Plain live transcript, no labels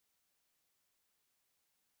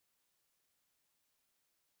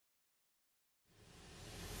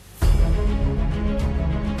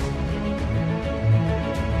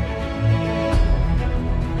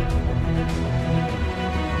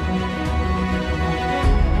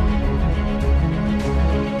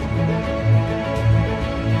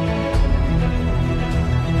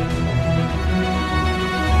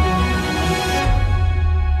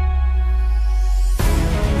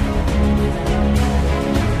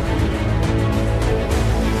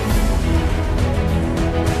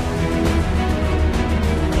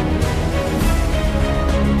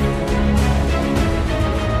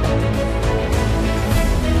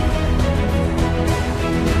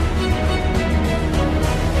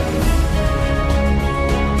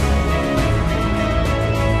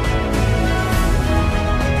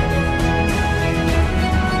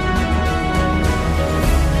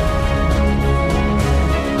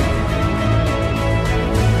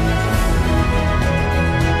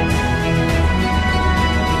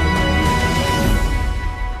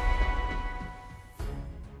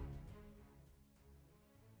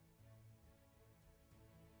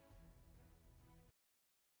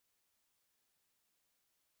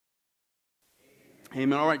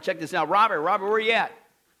Amen. All right, check this out. Robert, where are you at?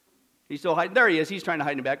 He's still hiding. There he is. He's trying to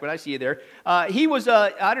hide in the back, but I see you there. He was, I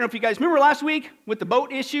don't know if you guys remember last week with the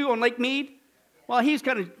boat issue on Lake Mead? Well, he's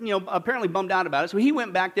kind of, apparently bummed out about it. So he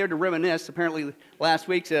went back there to reminisce, apparently last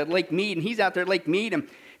week at Lake Mead, and he's out there at Lake Mead and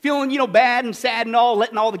feeling, bad and sad and all,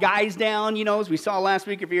 letting all the guys down, as we saw last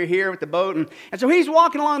week if you're here with the boat. And so he's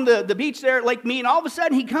walking along the beach there at Lake Mead, and all of a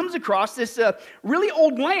sudden he comes across this really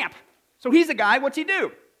old lamp. So he's a guy, what's he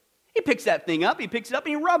do? He picks that thing up, he picks it up,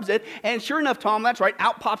 and he rubs it, and sure enough, Tom, that's right,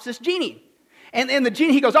 out pops this genie. And the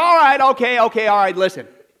genie, he goes, all right, okay, all right, listen.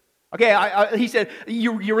 Okay, he said,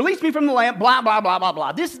 you released me from the lamp, blah, blah, blah, blah,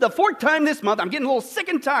 blah. This is the 4th time this month. I'm getting a little sick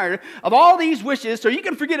and tired of all these wishes, so you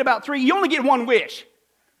can forget about 3. You only get 1 wish.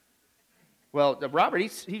 Well, Robert,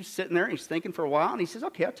 he's sitting there, and he's thinking for a while, and he says,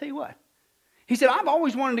 okay, I'll tell you what. He said, I've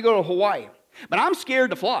always wanted to go to Hawaii, but I'm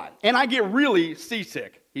scared to fly, and I get really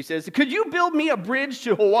seasick. He says, could you build me a bridge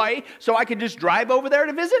to Hawaii so I could just drive over there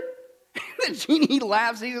to visit? The genie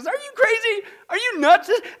laughs. He says, are you crazy? Are you nuts?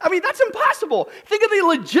 I mean, that's impossible. Think of the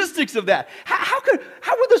logistics of that. How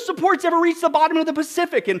would the supports ever reach the bottom of the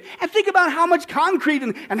Pacific? And think about how much concrete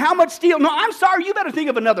and how much steel. No, I'm sorry. You better think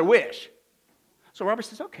of another wish. So Robert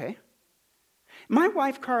says, okay. My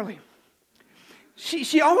wife, Carly,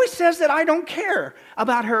 she always says that I don't care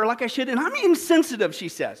about her like I should, and I'm insensitive, she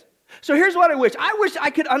says. So here's what I wish. I wish I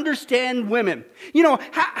could understand women.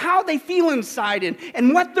 How they feel inside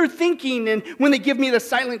and what they're thinking and when they give me the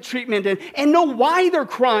silent treatment and know why they're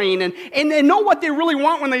crying and know what they really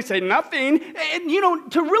want when they say nothing. And,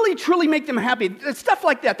 to really, truly make them happy. Stuff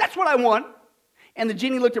like that. That's what I want. And the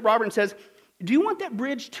genie looked at Robert and says, do you want that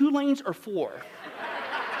bridge 2 lanes or 4?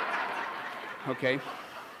 Okay.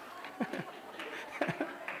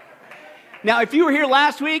 Now, if you were here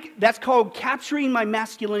last week, that's called capturing my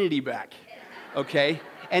masculinity back, okay?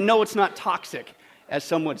 And no, it's not toxic, as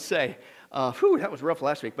some would say. That was rough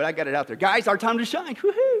last week, but I got it out there. Guys, our time to shine.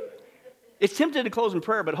 Woo-hoo. It's tempted to close in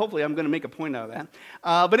prayer, but hopefully I'm going to make a point out of that.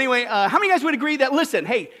 But anyway, how many of you guys would agree that, listen,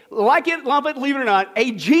 hey, like it, lump it, leave it or not,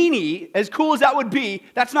 a genie, as cool as that would be,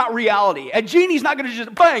 that's not reality. A genie's not going to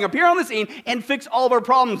just, bang, appear on the scene and fix all of our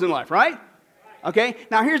problems in life, right? Okay,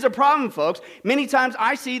 now here's the problem, folks. Many times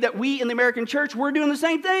I see that we in the American church, we're doing the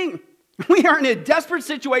same thing. We are in a desperate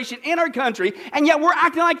situation in our country, and yet we're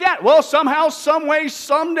acting like that. Well, somehow, some way,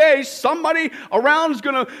 someday, somebody around is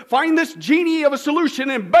going to find this genie of a solution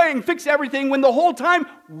and bang, fix everything, when the whole time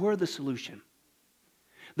we're the solution.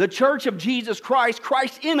 The church of Jesus Christ,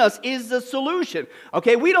 Christ in us, is the solution.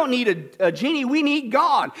 Okay, we don't need a genie, we need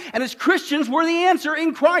God. And as Christians, we're the answer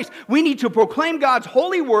in Christ. We need to proclaim God's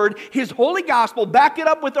holy word, His holy gospel, back it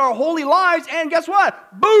up with our holy lives, and guess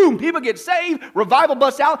what? Boom, people get saved, revival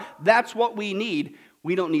busts out. That's what we need.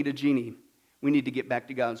 We don't need a genie. We need to get back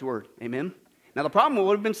to God's word. Amen? Now the problem with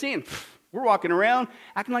what we've been seeing, we're walking around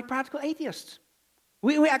acting like practical atheists.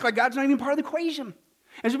 We act like God's not even part of the equation.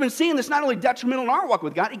 As we've been seeing, this not only detrimental in our walk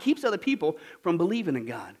with God, it keeps other people from believing in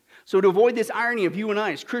God. So to avoid this irony of you and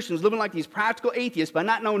I as Christians living like these practical atheists by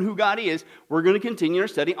not knowing who God is, we're going to continue our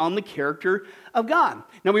study on the character of God.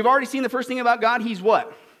 Now, we've already seen the first thing about God. He's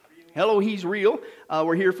what? Hello, He's real.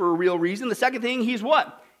 We're here for a real reason. The second thing, He's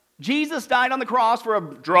what? Jesus died on the cross for a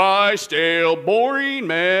dry, stale, boring,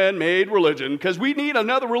 man-made religion, because we need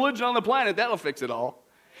another religion on the planet. That'll fix it all.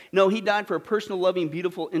 No, He died for a personal, loving,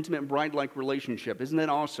 beautiful, intimate, bride-like relationship. Isn't that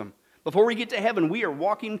awesome? Before we get to heaven, we are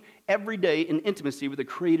walking every day in intimacy with the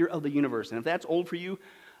Creator of the universe. And if that's old for you,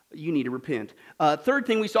 you need to repent. Third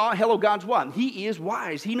thing we saw, hello, God's what? He is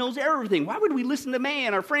wise. He knows everything. Why would we listen to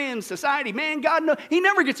man, our friends, society? Man, God, no, He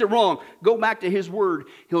never gets it wrong. Go back to His word.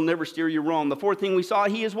 He'll never steer you wrong. The fourth thing we saw,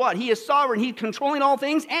 He is what? He is sovereign. He's controlling all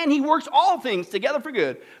things, and He works all things together for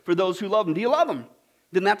good for those who love Him. Do you love Him?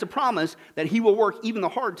 Then that's a promise that He will work even the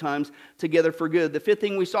hard times together for good. The fifth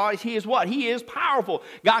thing we saw is He is what? He is powerful.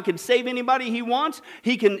 God can save anybody He wants.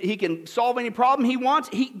 He can solve any problem He wants.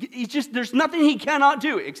 He's just, there's nothing He cannot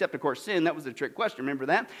do, except, of course, sin. That was the trick question. Remember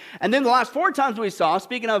that? And then the last 4 times we saw,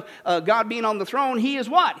 speaking of God being on the throne, He is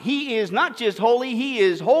what? He is not just holy. He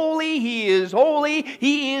is holy. He is holy.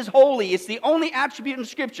 He is holy. It's the only attribute in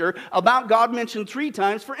Scripture about God mentioned 3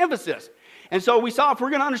 times for emphasis. And so we saw if we're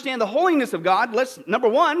going to understand the holiness of God, let's, number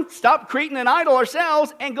 1, stop creating an idol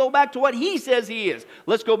ourselves and go back to what He says He is.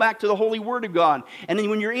 Let's go back to the Holy Word of God. And then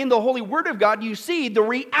when you're in the Holy Word of God, you see the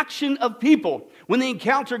reaction of people when they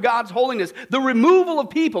encounter God's holiness. The removal of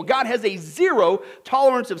people. God has a 0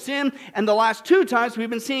 tolerance of sin. And the last 2 times we've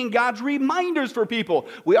been seeing God's reminders for people.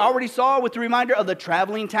 We already saw with the reminder of the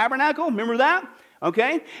traveling tabernacle. Remember that?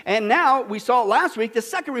 Okay? And now we saw last week the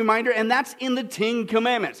second reminder, and that's in the Ten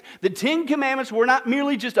Commandments. The Ten Commandments were not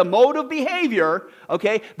merely just a mode of behavior,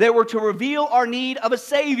 okay? They were to reveal our need of a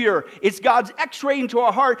Savior. It's God's x-ray into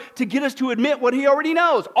our heart to get us to admit what He already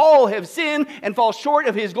knows. All have sinned and fall short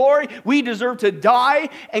of His glory. We deserve to die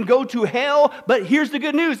and go to hell. But here's the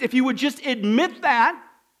good news. If you would just admit that,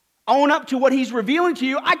 own up to what He's revealing to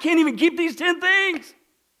you, I can't even keep these 10 things.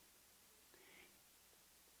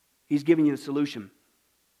 He's giving you the solution.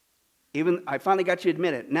 Even I finally got you to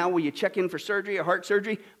admit it. Now will you check in for surgery, a heart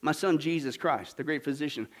surgery? My son Jesus Christ, the great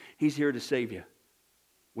physician, He's here to save you.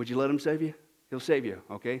 Would you let Him save you? He'll save you,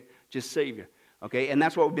 okay? Just save you, okay? And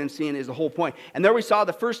that's what we've been seeing is the whole point. And there we saw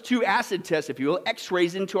the first 2 acid tests, if you will,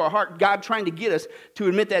 x-rays into our heart, God trying to get us to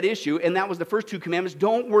admit that issue. And that was the first 2 commandments.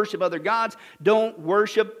 Don't worship other gods. Don't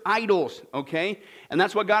worship idols, okay? And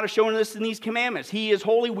that's what God is showing us in these commandments. He is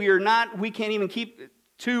holy. We are not. We can't even keep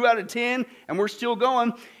 2 out of 10, and we're still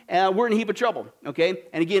going. We're in a heap of trouble, okay?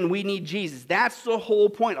 And again, we need Jesus. That's the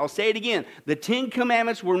whole point. I'll say it again. The 10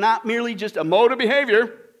 Commandments were not merely just a mode of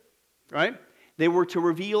behavior, right? They were to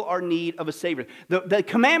reveal our need of a Savior. The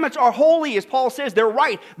commandments are holy, as Paul says. They're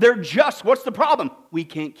right. They're just. What's the problem? We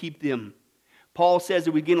can't keep them. Paul says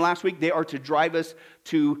that we began last week, they are to drive us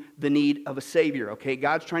to the need of a Savior, okay?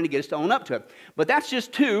 God's trying to get us to own up to it. But that's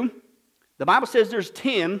just 2. The Bible says there's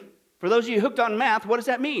 10. For those of you hooked on math, what does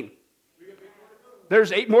that mean?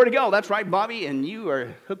 There's 8 more to go. That's right, Bobby, and you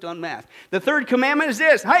are hooked on math. The third commandment is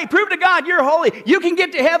this. Hey, prove to God you're holy. You can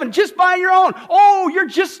get to heaven just by your own. Oh, you're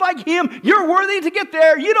just like Him. You're worthy to get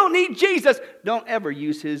there. You don't need Jesus. Don't ever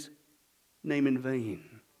use His name in vain.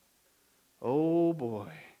 Oh,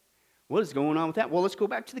 boy. What is going on with that? Well, let's go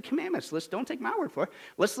back to the commandments. Don't take my word for it.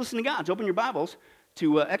 Let's listen to God. Open your Bibles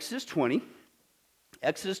to Exodus 20.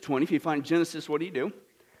 Exodus 20. If you find Genesis, what do?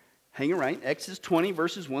 Hang it right. Exodus 20,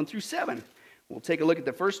 verses 1 through 7. We'll take a look at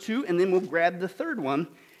the first 2, and then we'll grab the third one.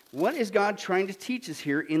 What is God trying to teach us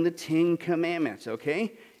here in the 10 Commandments,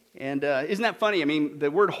 okay? And isn't that funny? I mean, the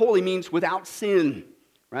word holy means without sin,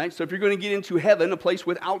 right? So if you're going to get into heaven, a place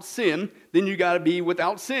without sin, then you got to be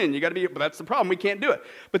without sin. You got to be, but that's the problem. We can't do it.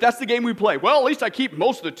 But that's the game we play. Well, at least I keep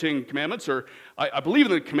most of the 10 Commandments, or I believe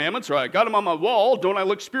in the commandments, or I got them on my wall. Don't I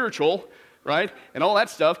look spiritual, right? And all that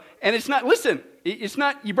stuff. And it's not, listen, it's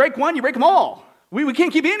not, you break one, you break them all. We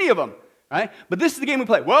can't keep any of them, right? But this is the game we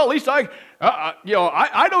play. Well, at least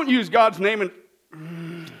I don't use God's name.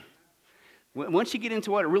 And once you get into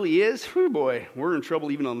what it really is, whew, boy, we're in trouble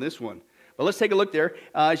even on this one. But let's take a look there.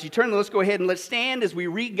 As you turn, let's go ahead and let's stand as we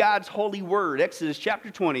read God's holy word. Exodus chapter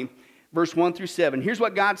 20, verse 1 through 7. Here's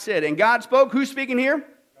what God said. And God spoke. Who's speaking here?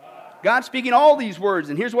 God speaking all these words,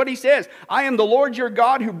 and here's what He says. I am the Lord your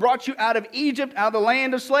God who brought you out of Egypt, out of the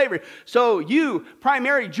land of slavery. So you,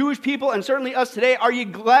 primary Jewish people, and certainly us today, are you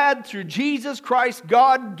glad through Jesus Christ,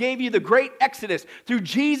 God gave you the great exodus? Through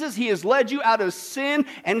Jesus, He has led you out of sin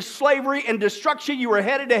and slavery and destruction. You were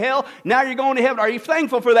headed to hell. Now you're going to heaven. Are you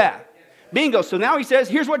thankful for that? Bingo. So now He says,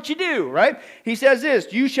 here's what you do, right? He says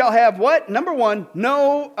this, you shall have what? Number 1,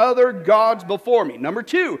 no other gods before me. Number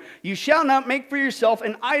 2, you shall not make for yourself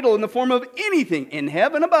an idol in the form of anything in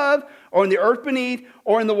heaven above, or in the earth beneath,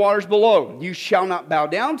 or in the waters below. You shall not bow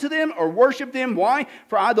down to them or worship them. Why?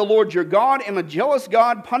 For I, the Lord your God, am a jealous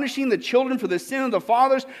God, punishing the children for the sin of the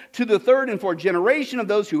fathers to the 3rd and 4th generation of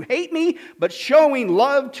those who hate me, but showing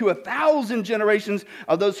love to 1,000 generations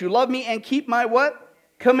of those who love me and keep my what?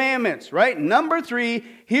 Commandments, right? Number 3,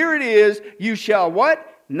 here it is. You shall what?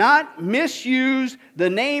 Not misuse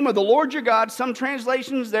the name of the Lord your God. Some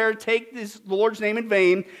translations there take the Lord's name in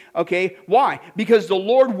vain. Okay, why? Because the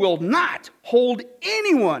Lord will not hold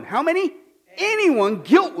anyone, how many? Anyone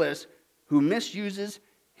guiltless who misuses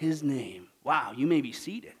His name. Wow, you may be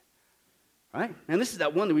seated. Right? And this is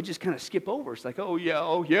that one that we just kind of skip over. It's like, oh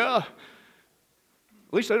yeah. At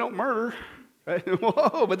least I don't murder. Right?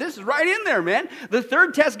 Whoa, but this is right in there, man. The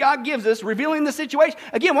third test God gives us, revealing the situation.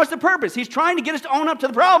 Again, what's the purpose? He's trying to get us to own up to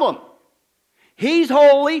the problem. He's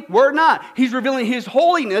holy, we're not. He's revealing His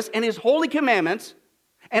holiness and His holy commandments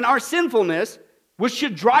and our sinfulness, which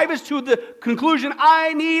should drive us to the conclusion,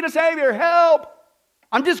 I need a Savior, help.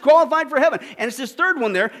 I'm disqualified for heaven. And it's this third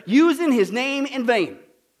one there, using His name in vain.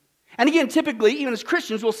 And again, typically, even as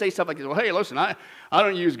Christians, we'll say stuff like this. Well, hey, listen, I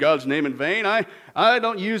don't use God's name in vain. I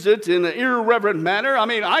don't use it in an irreverent manner. I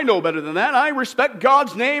mean, I know better than that. I respect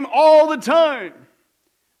God's name all the time.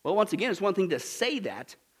 Well, once again, it's one thing to say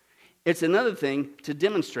that. It's another thing to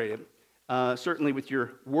demonstrate it, certainly with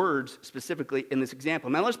your words specifically in this example.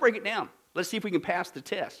 Now, let's break it down. Let's see if we can pass the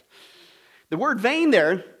test. The word vain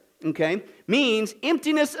there, okay, means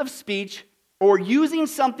emptiness of speech or using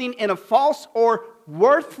something in a false or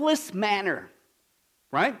worthless manner.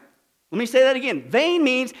 right? Let me say that again. Vain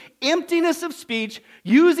means emptiness of speech,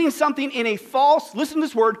 using something in a false, listen to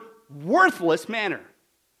this word, worthless manner.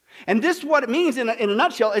 And this is what it means in a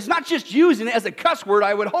nutshell. It's not just using it as a cuss word.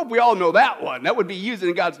 I would hope we all know that one. That would be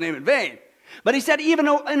using God's name in vain. But he said even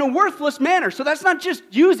in a worthless manner. So that's not just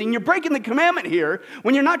using. You're breaking the commandment here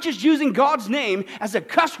when you're not just using God's name as a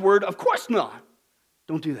cuss word. Of course not.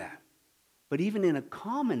 Don't do that. But even in a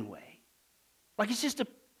common way. Like it's just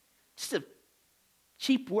a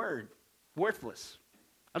cheap word. Worthless.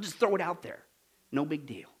 I'll just throw it out there. No big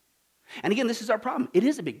deal. And again, this is our problem. It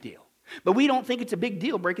is a big deal. But we don't think it's a big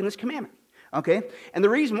deal breaking this commandment. Okay? And the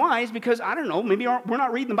reason why is because, I don't know, maybe we're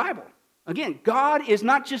not reading the Bible. Again, God is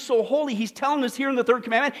not just so holy. He's telling us here in the third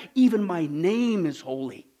commandment, even my name is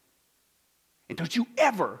holy. And don't you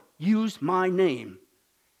ever use my name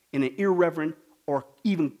in an irreverent or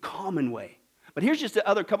even common way. But here's just the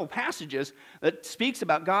other couple passages that speaks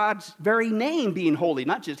about God's very name being holy,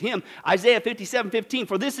 not just him. Isaiah 57:15,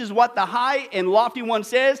 for this is what the high and lofty one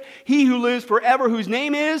says, he who lives forever, whose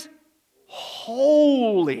name is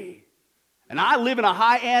holy. And I live in a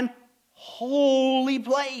high and holy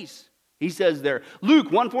place. He says there, Luke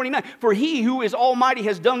 1:49, for he who is almighty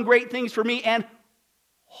has done great things for me, and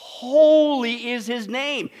holy is his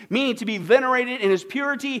name, meaning to be venerated in his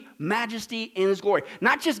purity, majesty, and his glory.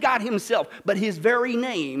 Not just God himself, but his very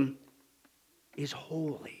name is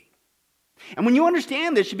holy. And when you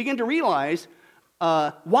understand this, you begin to realize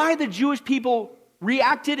why the Jewish people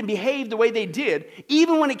reacted and behaved the way they did,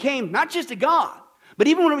 even when it came not just to God, but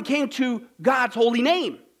even when it came to God's holy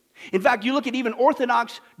name. In fact, you look at even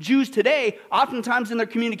Orthodox Jews today, oftentimes in their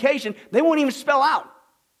communication, they won't even spell out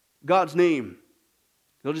God's name.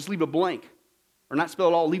 They'll just leave a blank, or not spell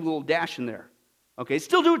it all, leave a little dash in there. Okay,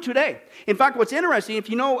 still do it today. In fact, what's interesting,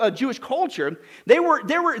 if you know Jewish culture, they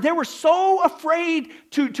were so afraid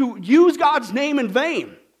to use God's name in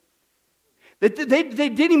vain that they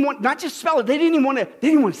didn't even want, not just spell it, they didn't even want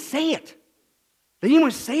to say it. They didn't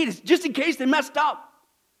want to say it just in case they messed up.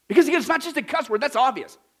 Because again, it's not just a cuss word, that's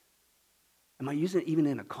obvious. Am I using it even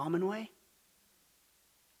in a common way?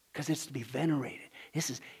 Because it's to be venerated.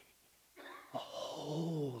 This is a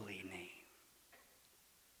holy name.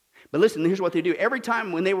 But listen, here's what they do. Every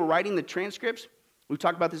time when they were writing the transcripts, we've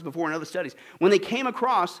talked about this before in other studies, when they came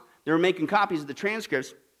across, they were making copies of the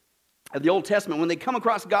transcripts of the Old Testament, when they come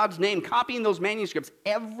across God's name, copying those manuscripts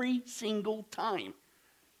every single time,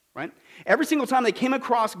 right? Every single time they came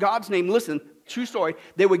across God's name, listen, true story,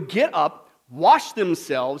 they would get up, wash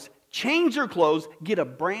themselves, change their clothes, get a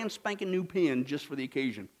brand spanking new pen just for the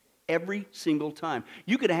occasion. Every single time.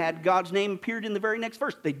 You could have had God's name appeared in the very next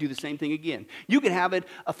verse. They'd do the same thing again. You could have it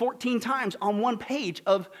 14 times on one page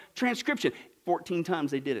of transcription. 14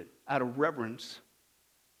 times they did it out of reverence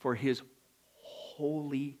for his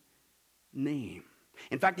holy name.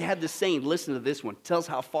 In fact, they had this saying, listen to this one, it tells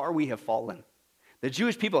how far we have fallen. The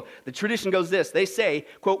Jewish people, the tradition goes this, they say,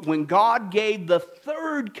 quote, when God gave the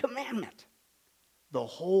third commandment, the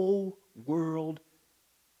whole world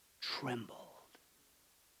trembled.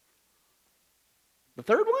 The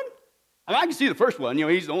third one? I mean, I can see the first one.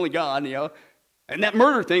 He's the only God, And that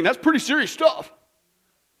murder thing, that's pretty serious stuff.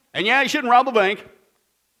 And yeah, you shouldn't rob a bank.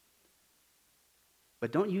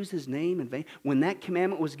 But don't use his name in vain. When that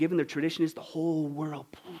commandment was given, the tradition is the whole world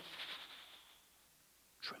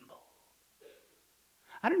trembled.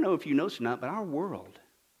 I don't know if you noticed or not, but our world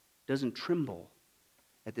doesn't tremble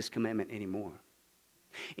at this commandment anymore.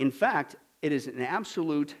 In fact, it is an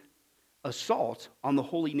absolute assault on the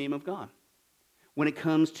holy name of God when it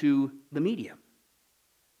comes to the media.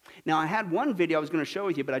 Now, I had one video I was going to show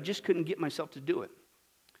with you, but I just couldn't get myself to do it.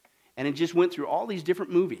 And it just went through all these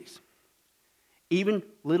different movies. Even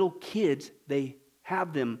little kids, they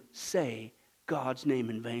have them say God's name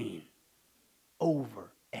in vain.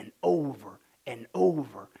 Over and over and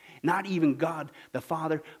over. Not even God the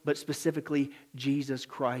Father, but specifically Jesus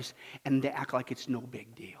Christ. And they act like it's no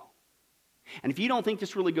big deal. And if you don't think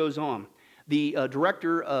this really goes on, the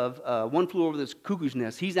director of One Flew Over the Cuckoo's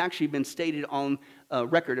Nest, he's actually been stated on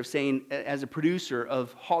record of saying, as a producer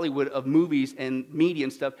of Hollywood, of movies and media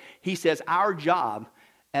and stuff, he says, our job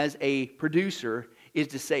as a producer is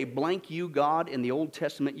to say, blank you, God, in the Old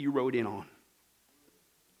Testament you wrote in on.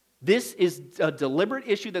 This is a deliberate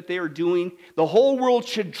issue that they are doing. The whole world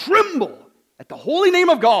should tremble at the holy name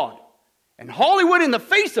of God. And Hollywood, in the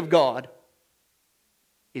face of God,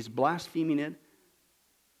 is blaspheming it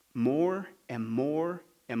more and more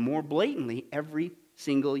and more blatantly every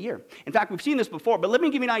single year. In fact, we've seen this before, but let me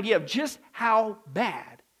give you an idea of just how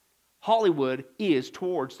bad Hollywood is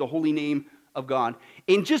towards the holy name of God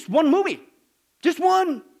in just one movie. Just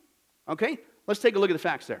one. Okay? Let's take a look at the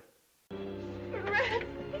facts there. Red.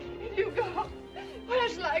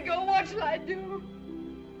 shall I do?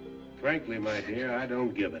 Frankly, my dear, I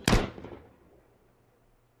don't give it.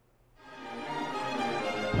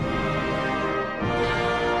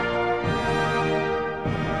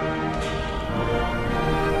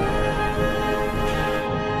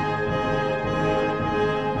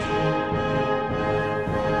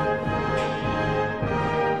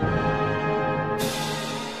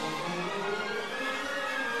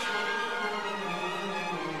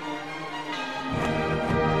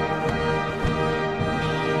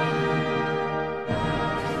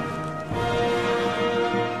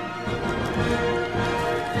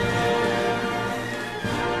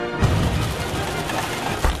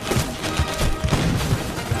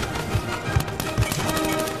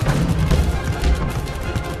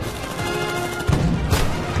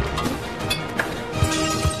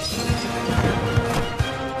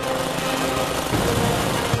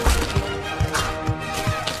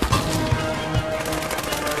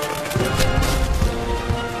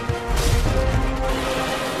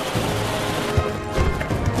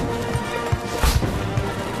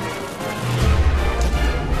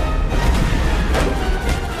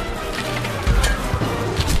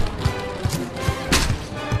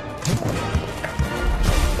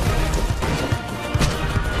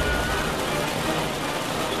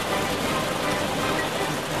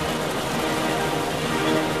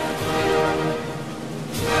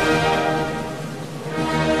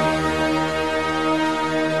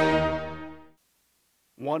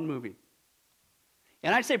 One movie.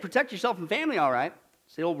 And I'd say protect yourself and family, all right.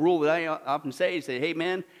 It's the old rule that I often say. You say, hey,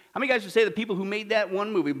 man, how many guys would say the people who made that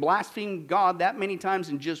one movie blasphemed God that many times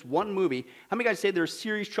in just one movie, how many guys say there's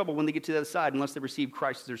serious trouble when they get to the other side unless they receive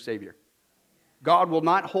Christ as their Savior? God will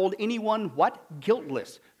not hold anyone, what?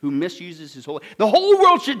 Guiltless, who misuses his holy. The whole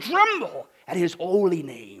world should tremble at his holy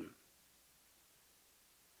name.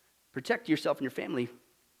 Protect yourself and your family.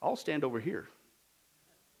 I'll stand over here.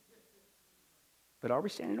 But are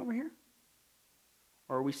we standing over here?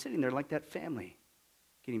 Or are we sitting there like that family,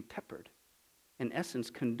 getting peppered, in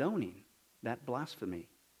essence, condoning that blasphemy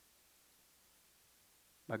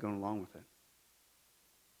by going along with it?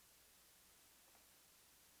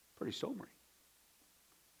 Pretty sobering.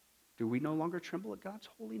 Do we no longer tremble at God's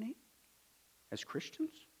holy name as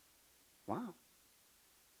Christians? Wow.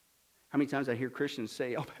 How many times I hear Christians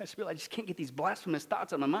say, oh, Pastor Bill, I just can't get these blasphemous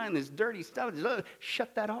thoughts on my mind, this dirty stuff.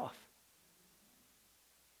 Shut that off.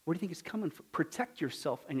 Where do you think it's coming from? Protect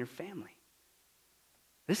yourself and your family.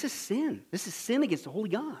 This is sin. This is sin against the holy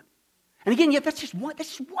God. And again, yet that's just one.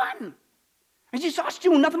 That's just one. It's just us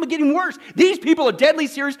doing nothing but getting worse. These people are deadly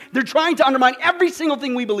serious. They're trying to undermine every single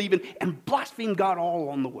thing we believe in and blaspheme God all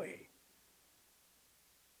along the way.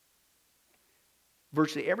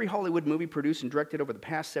 Virtually every Hollywood movie produced and directed over the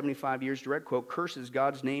past 75 years, direct quote, curses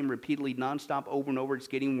God's name repeatedly, nonstop, over and over. It's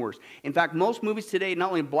getting worse. In fact, most movies today not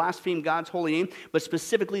only blaspheme God's holy name, but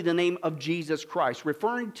specifically the name of Jesus Christ,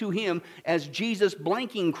 referring to him as Jesus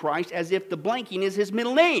blanking Christ as if the blanking is his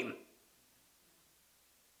middle name.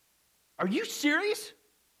 Are you serious?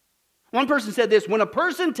 One person said this, when a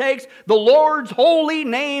person takes the Lord's holy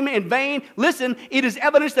name in vain, listen, it is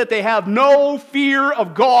evidence that they have no fear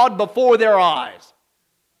of God before their eyes.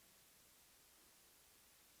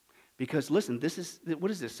 Because listen, what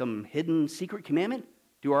is this, some hidden secret commandment?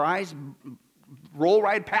 Do our eyes roll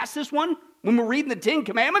right past this one? When we're reading the 10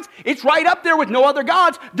 Commandments, it's right up there with no other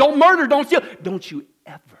gods. Don't murder, don't steal. Don't you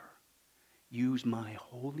ever use my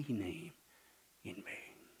holy name in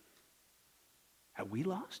vain. Have we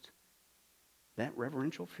lost that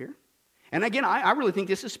reverential fear? And again, I really think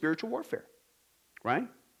this is spiritual warfare, right?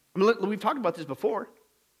 I mean, we've talked about this before.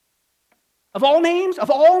 Of all names,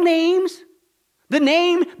 the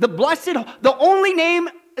name, the blessed, the only name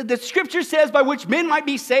the Scripture says by which men might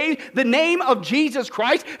be saved, the name of Jesus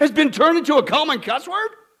Christ, has been turned into a common cuss word?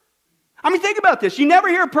 I mean, think about this. You never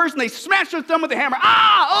hear a person, they smash their thumb with a hammer.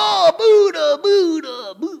 Buddha,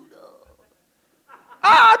 Buddha, Buddha.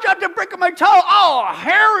 I dropped a brick on my toe. Oh,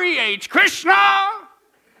 Harry H. Krishna. Oh,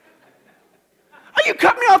 you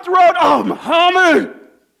cut me off the road. Oh, Muhammad.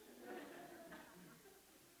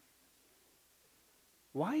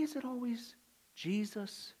 Why is it always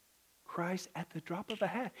Jesus Christ at the drop of a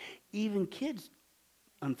hat? Even kids,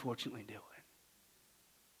 unfortunately, do it.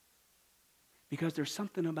 Because there's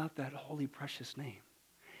something about that holy, precious name.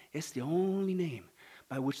 It's the only name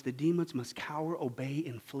by which the demons must cower, obey,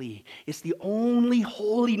 and flee. It's the only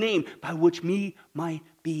holy name by which we might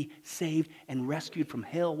be saved and rescued from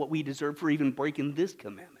hell, what we deserve for even breaking this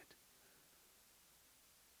commandment.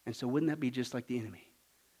 And so wouldn't that be just like the enemy?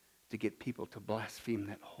 To get people to blaspheme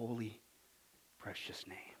that holy, precious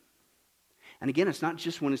name. And again, it's not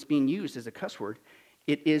just when it's being used as a cuss word.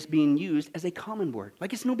 it is being used as a common word.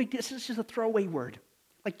 Like it's no big deal. This is just a throwaway word,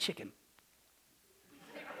 like chicken.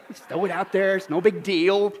 Just throw it out there. It's no big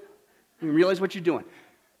deal. You realize what you're doing.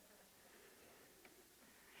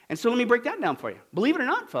 And so let me break that down for you. Believe it or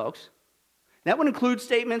not, folks, that would include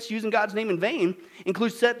statements using God's name in vain,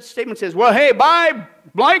 includes statements says, well, hey, bye,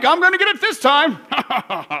 blank, I'm going to get it this time.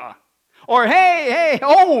 Or, hey,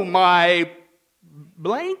 oh, my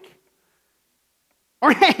blank.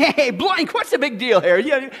 Or, hey, blank, what's the big deal here?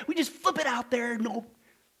 Yeah, we just flip it out there. No.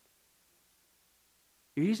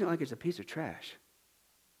 You're using it like it's a piece of trash.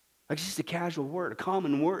 Like it's just a casual word, a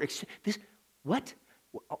common word. What?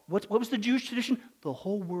 What was the Jewish tradition? The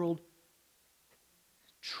whole world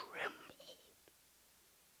trembled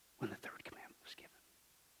when the third commandment was given.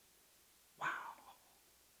 Wow.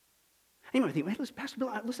 And you might think, hey, listen, Pastor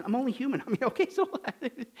Bill, listen, I'm only human. I mean, okay, so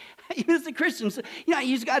even as a Christian, I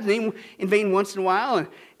use God's name in vain once in a while,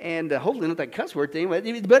 and hopefully not that cuss word thing, but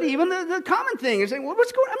even the common thing is saying, well,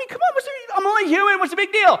 what's going on? I mean, come on, I'm only human. What's the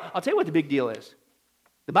big deal? I'll tell you what the big deal is.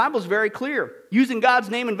 The Bible is very clear. Using God's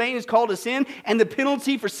name in vain is called a sin, and the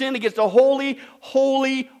penalty for sin against a holy,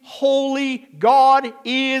 holy, holy God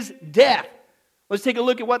is death. Let's take a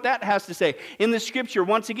look at what that has to say. In the scripture,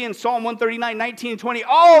 once again, Psalm 139, 19 and 20.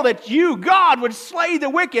 Oh, that you, God, would slay the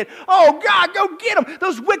wicked. Oh, God, go get them.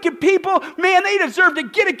 Those wicked people, man, they deserve to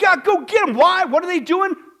get it. God, go get them. Why? What are they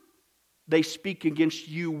doing? They speak against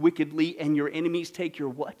you wickedly, and your enemies take your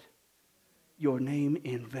what? Your name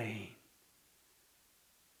in vain.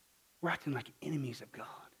 We're acting like enemies of God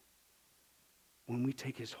when we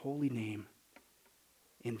take his holy name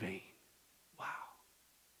in vain. Wow.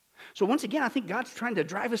 So once again, I think God's trying to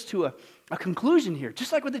drive us to a conclusion here,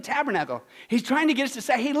 just like with the tabernacle. He's trying to get us to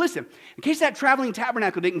say, hey, listen, in case that traveling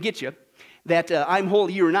tabernacle didn't get you, that I'm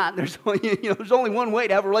holy, you or not, there's only one way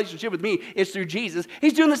to have a relationship with me. It's through Jesus.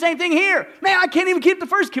 He's doing the same thing here. Man, I can't even keep the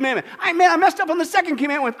first commandment. I messed up on the second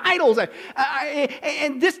commandment with idols.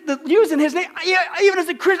 Using his name, even as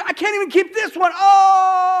a Christian, I can't even keep this one.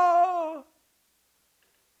 Oh!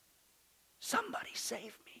 Somebody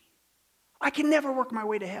save me. I can never work my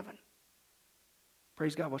way to heaven.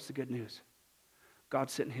 Praise God, what's the good news? God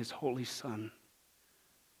sent his holy Son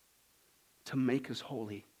to make us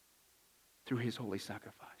holy through his holy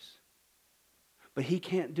sacrifice. But he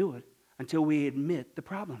can't do it until we admit the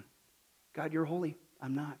problem. God, you're holy.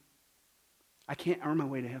 I'm not. I can't earn my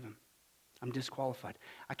way to heaven. I'm disqualified.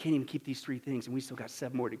 I can't even keep these 3 things, and we still got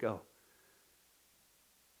 7 more to go.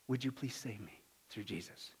 Would you please save me through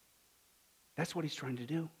Jesus? That's what he's trying to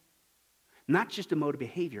do. Not just a mode of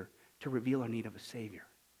behavior to reveal our need of a Savior.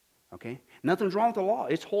 Okay? Nothing's wrong with the law.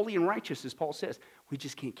 It's holy and righteous, as Paul says. We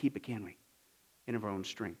just can't keep it, can we? In of our own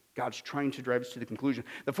strength. God's trying to drive us to the conclusion.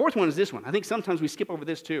 The 4th one is this one. I think sometimes we skip over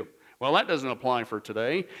this too. Well, that doesn't apply for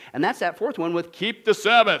today. And that's that 4th one with keep the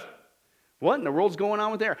Sabbath. What in the world's going on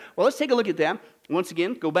with there? Well, let's take a look at that. Once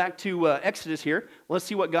again, go back to Exodus here. Let's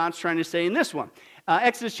see what God's trying to say in this one.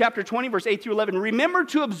 Exodus chapter 20, verse 8 through 11. Remember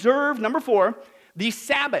to observe, number 4, the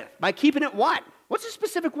Sabbath by keeping it what? What's the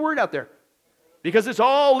specific word out there? Because it's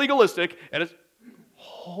all legalistic and it's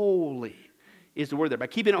holy. Is the word there, by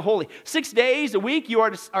keeping it holy. 6 days a week you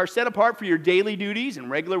are set apart for your daily duties and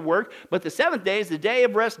regular work, but the 7th day is the day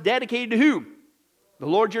of rest dedicated to who? The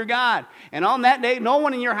Lord your God. And on that day, no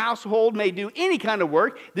one in your household may do any kind of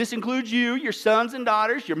work. This includes you, your sons and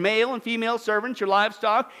daughters, your male and female servants, your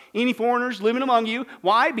livestock, any foreigners living among you.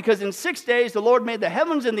 Why? Because in 6 days the Lord made the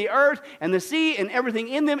heavens and the earth and the sea and everything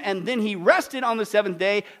in them, and then he rested on the 7th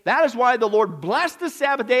day. That is why the Lord blessed the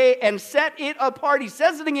Sabbath day and set it apart. He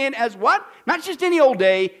says it again as what? Not just any old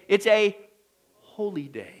day. It's a holy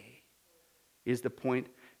day is the point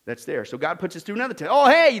that's there. So God puts us through another test. Oh,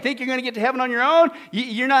 hey, you think you're going to get to heaven on your own?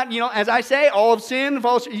 You're not, as I say, all of sin.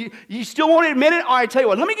 You still won't admit it? All right, tell you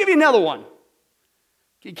what, let me give you another one.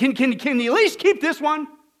 Can you at least keep this one?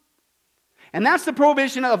 And that's the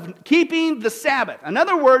prohibition of keeping the Sabbath. In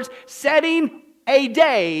other words, setting a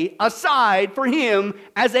day aside for him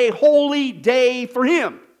as a holy day for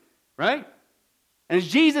him. Right? And as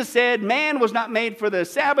Jesus said, man was not made for the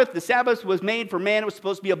Sabbath was made for man. It was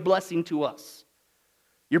supposed to be a blessing to us.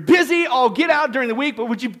 You're busy, I'll get out during the week, but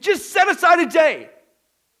would you just set aside a day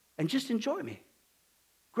and just enjoy me,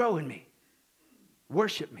 grow in me,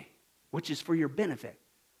 worship me, which is for your benefit,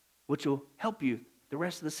 which will help you the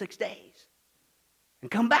rest of the 6 days. And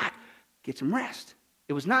come back, get some rest.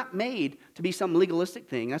 It was not made to be some legalistic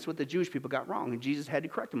thing. That's what the Jewish people got wrong, and Jesus had to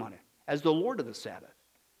correct them on it as the Lord of the Sabbath.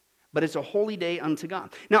 But it's a holy day unto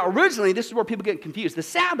God. Now, originally, this is where people get confused. The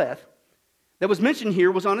Sabbath that was mentioned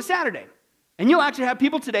here was on a Saturday. And you'll actually have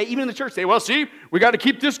people today, even in the church, say, well, see, we got to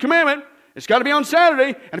keep this commandment. It's got to be on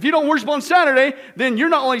Saturday. And if you don't worship on Saturday, then you're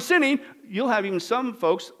not only sinning, you'll have even some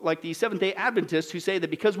folks like the Seventh-day Adventists who say that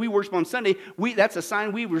because we worship on Sunday, that's a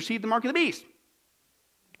sign we received the mark of the beast.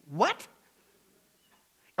 What?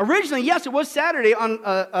 Originally, yes, it was Saturday on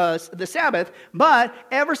the Sabbath, but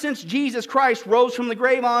ever since Jesus Christ rose from the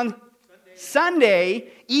grave on Sunday,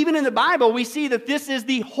 even in the Bible, we see that this is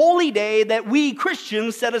the holy day that we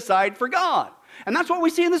Christians set aside for God. And that's what we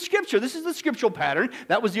see in the Scripture. This is the scriptural pattern.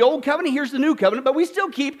 That was the old covenant. Here's the new covenant. But we still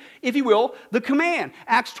keep, if you will, the command.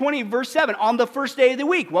 Acts 20, verse 7, on the first day of the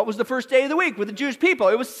week. What was the first day of the week with the Jewish people?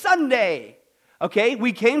 It was Sunday. Okay,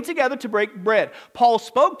 we came together to break bread. Paul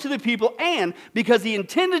spoke to the people, and because he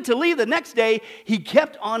intended to leave the next day, he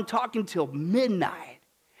kept on talking till midnight.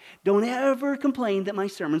 Don't ever complain that my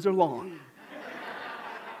sermons are long.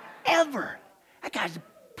 Ever. That guy's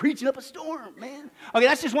preaching up a storm, man. Okay,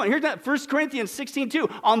 that's just one. Here's that 1 Corinthians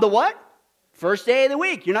 16:2. On the what? First day of the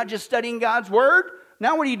week. You're not just studying God's word.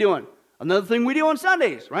 Now what are you doing? Another thing we do on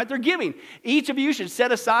Sundays, right? They're giving. Each of you should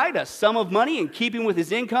set aside a sum of money in keeping with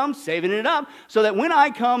his income, saving it up, so that when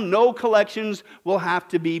I come, no collections will have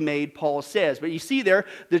to be made, Paul says. But you see there,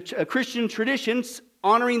 the Christian traditions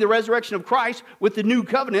honoring the resurrection of Christ with the new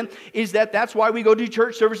covenant is that's why we go to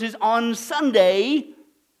church services on Sunday,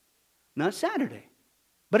 not Saturday.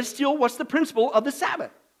 But it's still, what's the principle of the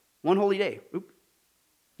Sabbath? One holy day. Oop,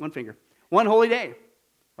 one finger. One holy day,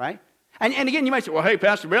 right? And again, you might say, well, hey,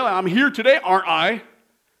 Pastor Bailey, I'm here today, aren't I?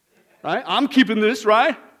 Right? I'm keeping this,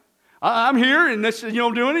 right? I'm here, and this is,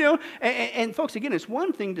 I'm doing it, And folks, again, it's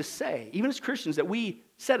one thing to say, even as Christians, that we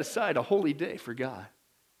set aside a holy day for God,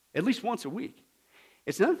 at least once a week.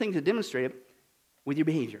 It's another thing to demonstrate it with your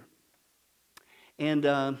behavior. And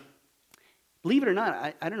believe it or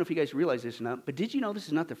not, I don't know if you guys realize this or not, but did you know this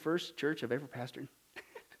is not the first church I've ever pastored?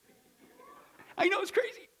 I know, it's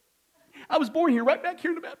crazy. I was born here, right back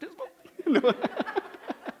here in the baptismal.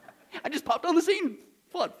 I just popped on the scene,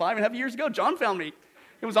 5.5 years ago? John found me.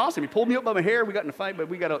 It was awesome. He pulled me up by my hair. We got in a fight, but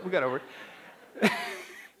we got over it.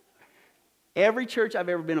 Every church I've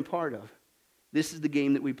ever been a part of, this is the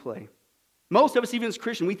game that we play. Most of us, even as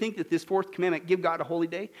Christians, we think that this fourth commandment, give God a holy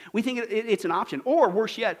day, we think it's an option, or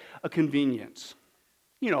worse yet, a convenience.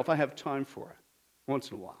 If I have time for it once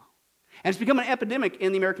in a while. And it's become an epidemic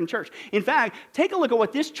in the American church. In fact, take a look at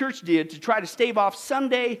what this church did to try to stave off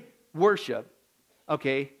Sunday worship.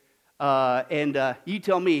 Okay? You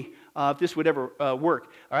tell me if this would ever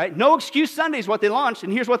work. All right? No Excuse Sunday is what they launched,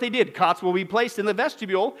 and here's what they did. Cots will be placed in the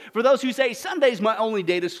vestibule for those who say, Sunday's my only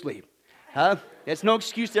day to sleep. It's no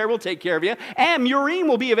excuse there. We'll take care of you. And Murine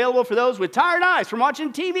will be available for those with tired eyes from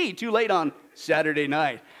watching TV too late on Saturday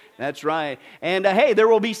night. That's right. And hey, there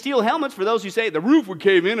will be steel helmets for those who say the roof would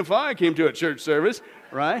cave in if I came to a church service,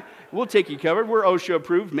 right? We'll take you covered. We're OSHA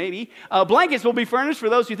approved, maybe. Blankets will be furnished for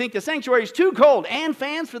those who think the sanctuary is too cold, and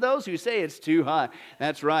fans for those who say it's too hot.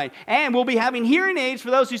 That's right. And we'll be having hearing aids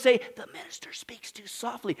for those who say the minister speaks too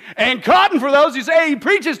softly, and cotton for those who say he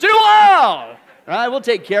preaches too loud. All right, we'll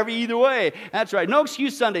take care of you either way. That's right. No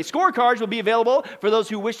Excuse Sunday. Scorecards will be available for those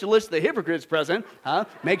who wish to list the hypocrites present.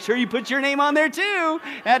 Make sure you put your name on there too.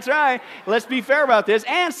 That's right. Let's be fair about this.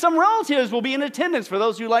 And some relatives will be in attendance for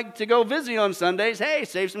those who like to go visiting on Sundays. Hey,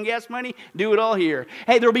 save some gas money. Do it all here.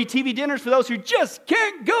 Hey, there will be TV dinners for those who just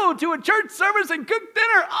can't go to a church service and cook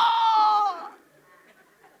dinner. Oh!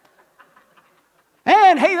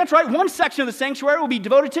 And, hey, that's right, one section of the sanctuary will be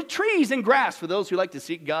devoted to trees and grass for those who like to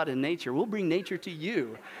seek God in nature. We'll bring nature to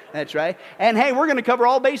you. That's right. And, hey, we're going to cover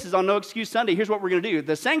all bases on No Excuse Sunday. Here's what we're going to do.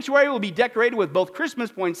 The sanctuary will be decorated with both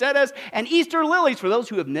Christmas poinsettias and Easter lilies for those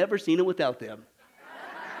who have never seen it without them.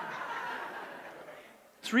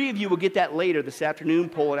 3 of you will get that later this afternoon.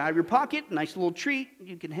 Pull it out of your pocket. Nice little treat.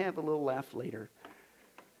 You can have a little laugh later.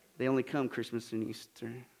 They only come Christmas and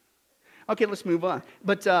Easter. Okay, let's move on.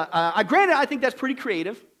 But granted, I think that's pretty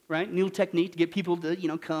creative, right? New technique to get people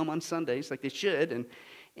to, come on Sundays like they should.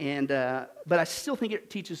 But I still think it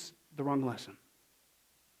teaches the wrong lesson.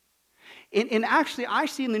 And actually, I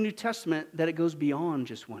see in the New Testament that it goes beyond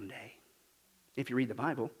just one day, if you read the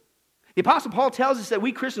Bible. The Apostle Paul tells us that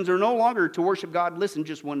we Christians are no longer to worship God,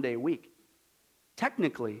 just one day a week.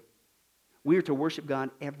 Technically, we are to worship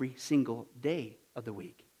God every single day of the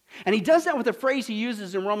week. And he does that with a phrase he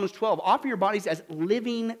uses in Romans 12. Offer your bodies as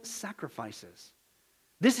living sacrifices.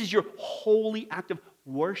 This is your holy act of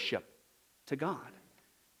worship to God.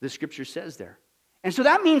 The scripture says there. And so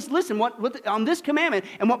that means, listen, what on this commandment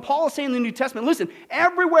and what Paul is saying in the New Testament, listen,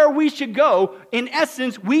 everywhere we should go, in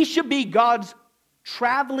essence, we should be God's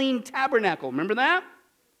traveling tabernacle. Remember that?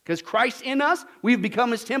 Because Christ in us, we've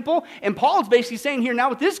become his temple. And Paul's basically saying here now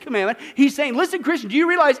with this commandment, he's saying, listen, Christian, do you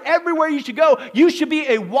realize everywhere you should go, you should be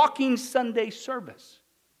a walking Sunday service?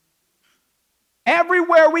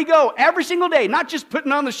 Everywhere we go, every single day, not just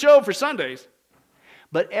putting on the show for Sundays,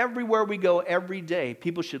 but everywhere we go every day,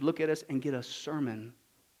 people should look at us and get a sermon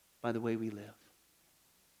by the way we live.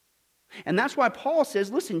 And that's why Paul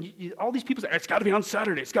says, listen, all these people say, it's got to be on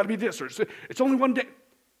Saturday, it's got to be this, or it's only one day.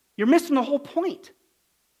 You're missing the whole point.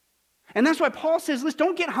 And that's why Paul says, listen,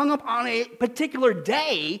 don't get hung up on a particular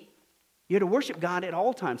day. You're to worship God at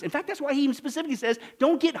all times. In fact, that's why he even specifically says,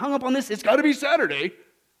 don't get hung up on this, it's got to be Saturday,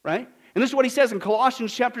 right? And this is what he says in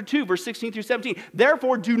Colossians chapter 2, verse 16 through 17.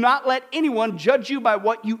 Therefore, do not let anyone judge you by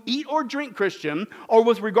what you eat or drink, Christian, or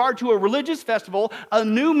with regard to a religious festival, a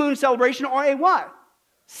new moon celebration, or a what?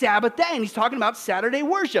 Sabbath day. And he's talking about Saturday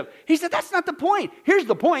worship. He said, that's not the point. Here's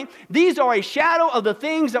the point. These are a shadow of the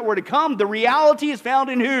things that were to come. The reality is found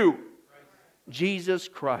in who? Jesus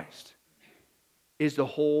Christ is the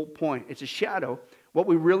whole point. It's a shadow. What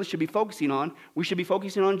we really should be focusing on, we should be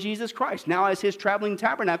focusing on Jesus Christ. Now, as his traveling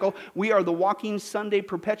tabernacle, we are the walking Sunday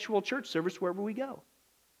perpetual church service wherever we go.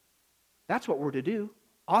 That's what we're to do.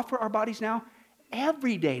 Offer our bodies now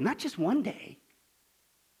every day, not just one day,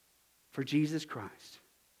 for Jesus Christ.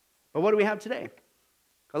 But what do we have today?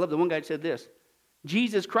 I love the one guy that said this.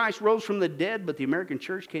 Jesus Christ rose from the dead, but the American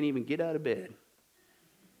church can't even get out of bed.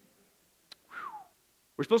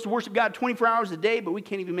 We're supposed to worship God 24 hours a day, but we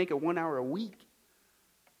can't even make it 1 hour a week.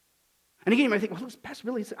 And again, you might think, well, Pastor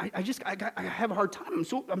Billy, I have a hard time.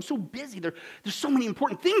 I'm so busy. There's so many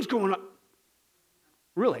important things going on.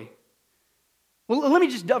 Really? Well, let me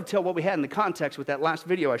just dovetail what we had in the context with that last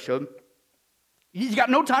video I showed. You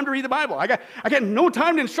got no time to read the Bible. I got no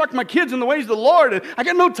time to instruct my kids in the ways of the Lord. And I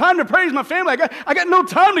got no time to praise my family. I got no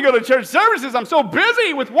time to go to church services. I'm so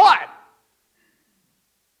busy with what?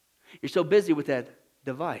 You're so busy with that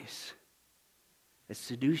device that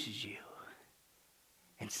seduces you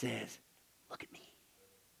and says, look at me.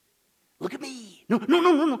 Look at me.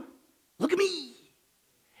 No. Look at me.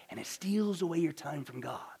 And it steals away your time from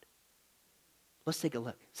God. Let's take a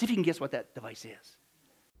look. See if you can guess what that device is.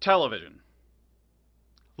 Television.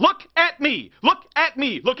 Look at me. Look at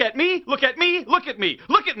me. Look at me. Look at me. Look at me.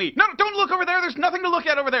 Look at me. No, don't look over there. There's nothing to look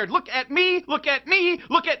at over there. Look at me. Look at me.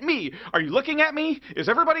 Look at me. Are you looking at me? Is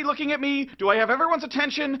everybody looking at me? Do I have everyone's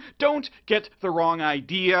attention? Don't get the wrong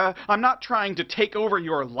idea. I'm not trying to take over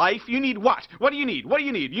your life. You need what? What do you need? What do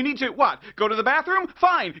you need? You need to what? Go to the bathroom?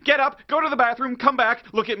 Fine. Get up. Go to the bathroom. Come back.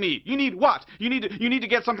 Look at me. You need what? You need to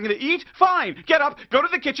get something to eat? Fine. Get up. Go to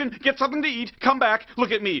the kitchen. Get something to eat. Come back.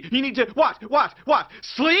 Look at me. You need to what?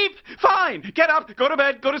 Sleep? Fine. Get up. Go to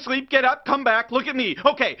bed. Go to sleep. Get up. Come back. Look at me.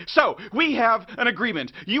 Okay, so we have an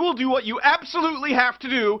agreement. You will do what you absolutely have to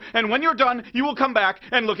do, and when you're done, you will come back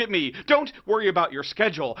and look at me. Don't worry about your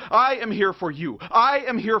schedule. I am here for you. I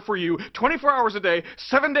am here for you 24 hours a day,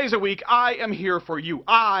 7 days a week. I am here for you.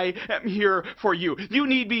 I am here for you. You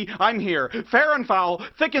need me. I'm here. Fair and foul,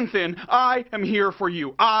 thick and thin. I am here for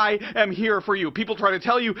you. I am here for you. People try to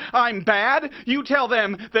tell you I'm bad. You tell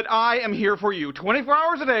them that I am here for you. 24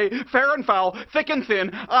 hours a day, fair and foul, thick and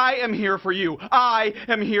thin. I am here for you. I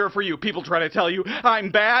am here for you. People try to tell you I'm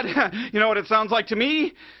bad. You know what it sounds like to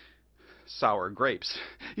me? Sour grapes.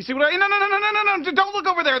 You see what I... No. Don't look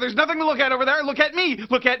over there. There's nothing to look at over there. Look at me.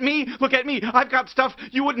 Look at me. Look at me. I've got stuff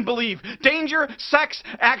you wouldn't believe. Danger, sex,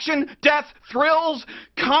 action, death, thrills,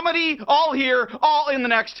 comedy, all here, all in the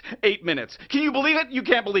next 8 minutes. Can you believe it? You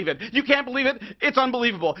can't believe it. You can't believe it? It's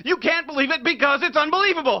unbelievable. You can't believe it because it's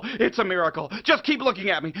unbelievable. It's a miracle. Just keep looking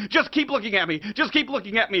at me. Just keep looking at me. Just keep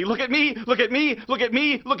looking at me. Look at me. Look at me. Look at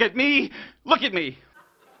me. Look at me. Look at me.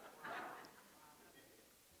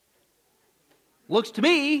 Looks to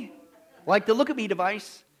me like the Look at Me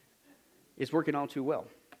device is working all too well.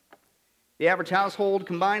 The average household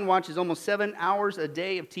combined watches almost 7 hours a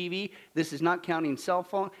day of TV. This is not counting cell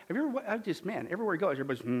phone. Have you ever, everywhere it goes,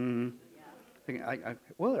 everybody's, thinking,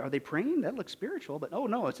 well, are they praying? That looks spiritual, but oh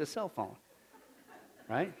no, it's a cell phone,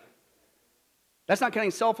 right? That's not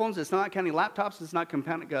counting cell phones. It's not counting laptops. It's not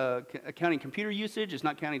counting computer usage. It's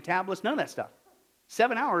not counting tablets. None of that stuff.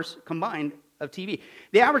 7 hours combined of TV.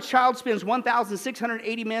 The average child spends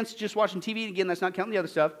 1,680 minutes just watching TV. Again, that's not counting the other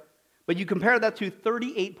stuff. But you compare that to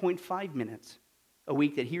 38.5 minutes a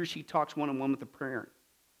week that he or she talks one-on-one with a parent.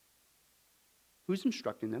 Who's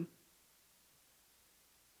instructing them?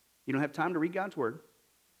 You don't have time to read God's word,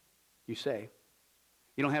 you say.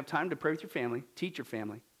 You don't have time to pray with your family, teach your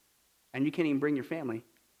family, and you can't even bring your family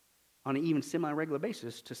on an even semi-regular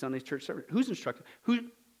basis to Sunday's church service. Who's instructing? Who's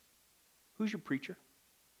your preacher?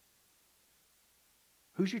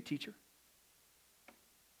 Who's your teacher?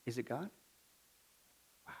 Is it God?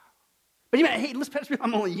 Wow. But you mean, hey, listen, Pastor,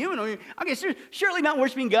 I'm only human. Okay, surely not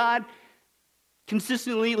worshiping God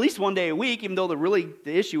consistently, at least one day a week, even though the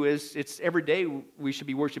issue is it's every day we should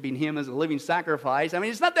be worshiping Him as a living sacrifice. I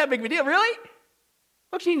mean, it's not that big of a deal, really.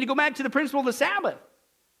 Folks, you need to go back to the principle of the Sabbath.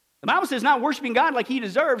 The Bible says not worshiping God like He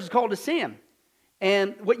deserves is called a sin.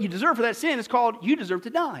 And what you deserve for that sin is called you deserve to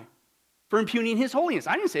die for impugning His holiness.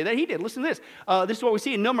 I didn't say that. He did. Listen to this. This is what we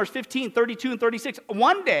see in Numbers 15, 32, and 36.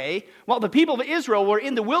 One day, while the people of Israel were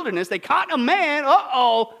in the wilderness, they caught a man,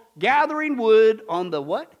 gathering wood on the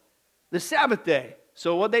what? The Sabbath day.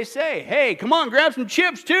 So what'd they say? Hey, come on, grab some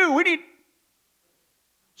chips too.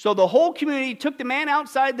 So the whole community took the man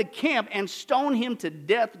outside the camp and stoned him to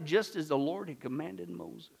death just as the Lord had commanded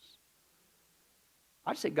Moses.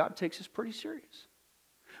 I'd say God takes this pretty serious.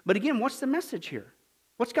 But again, what's the message here?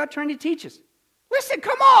 What's God trying to teach us? Listen,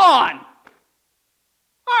 come on!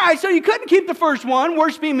 All right, so you couldn't keep the first one,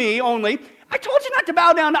 worshiping me only. I told you not to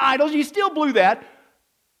bow down to idols. You still blew that.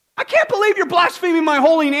 I can't believe you're blaspheming my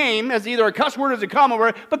holy name as either a cuss word or as a common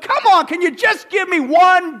word. But come on, can you just give me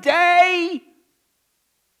one day?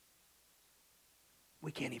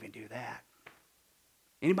 We can't even do that.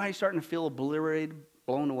 Anybody starting to feel obliterated,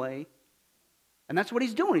 blown away? And that's what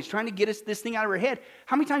he's doing. He's trying to get us this thing out of our head.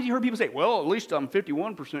 How many times have you heard people say, well, at least I'm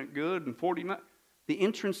 51% good and 49%? The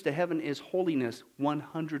entrance to heaven is holiness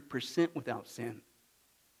 100% without sin.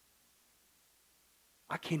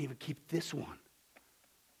 I can't even keep this one.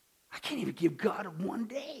 I can't even give God one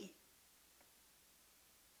day.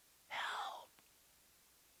 Help.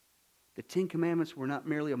 The Ten Commandments were not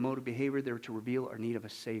merely a mode of behavior. They were to reveal our need of a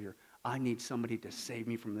Savior. I need somebody to save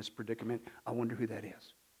me from this predicament. I wonder who that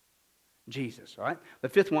is. Jesus, all right? The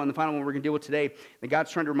fifth one, the final one we're going to deal with today, that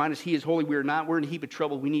God's trying to remind us He is holy. We are not. We're in a heap of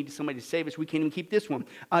trouble. We need somebody to save us. We can't even keep this one.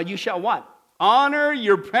 You shall what? Honor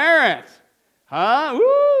your parents. Huh?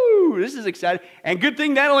 Woo! This is exciting. And good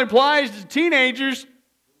thing that only applies to teenagers.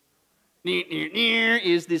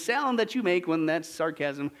 Is the sound that you make when that's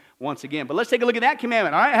sarcasm once again. But let's take a look at that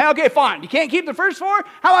commandment, all right? Okay, fine. You can't keep the first four?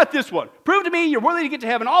 How about this one? Prove to me you're worthy to get to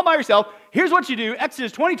heaven all by yourself. Here's what you do.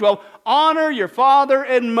 Exodus 20:12. Honor your father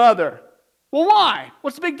and mother. Well, why?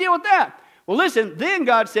 What's the big deal with that? Well, listen, then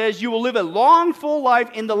God says you will live a long, full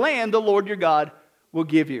life in the land the Lord your God will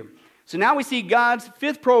give you. So now we see God's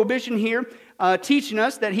fifth prohibition here, teaching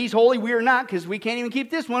us that He's holy. We are not, because we can't even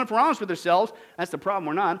keep this one if we're honest with ourselves. That's the problem,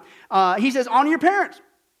 we're not. He says, honor your parents.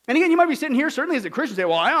 And again, you might be sitting here, certainly as a Christian, say,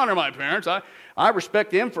 well, I honor my parents. I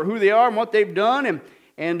respect them for who they are and what they've done.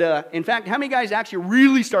 And in fact, how many guys actually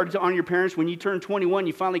really started to honor your parents when you turned 21,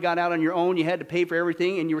 you finally got out on your own, you had to pay for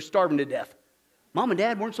everything, and you were starving to death? Mom and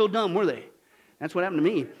Dad weren't so dumb, were they? That's what happened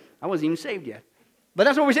to me. I wasn't even saved yet. But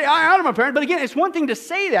that's what we say, I honor my parents. But again, it's one thing to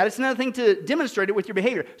say that. It's another thing to demonstrate it with your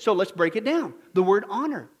behavior. So let's break it down. The word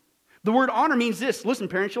honor. The word honor means this. Listen,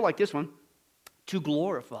 parents, you'll like this one. To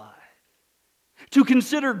glorify. To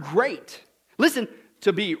consider great. Listen,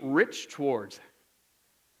 to be rich towards.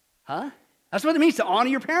 Huh? That's what it means to honor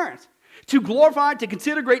your parents. To glorify, to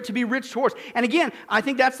consider great, to be rich towards. And again, I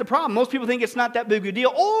think that's the problem. Most people think it's not that big a deal.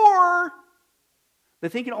 Or they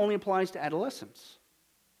think it only applies to adolescents.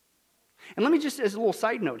 And let me just, as a little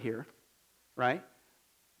side note here, right?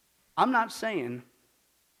 I'm not saying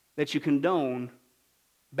that you condone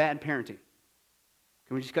bad parenting.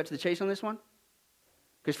 Can we just cut to the chase on this one?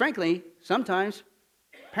 Because frankly, sometimes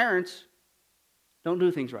parents don't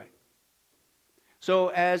do things right. So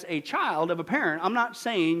as a child of a parent, I'm not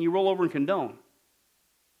saying you roll over and condone,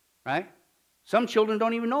 right? Some children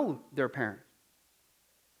don't even know their parent.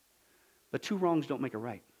 But two wrongs don't make a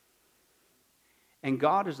right. And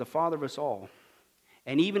God is the Father of us all.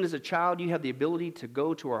 And even as a child, you have the ability to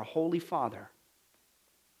go to our Holy Father,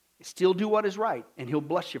 still do what is right, and He'll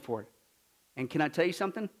bless you for it. And can I tell you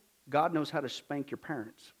something? God knows how to spank your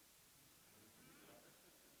parents.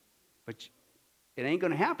 But it ain't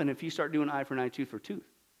going to happen if you start doing eye for an eye, tooth for tooth.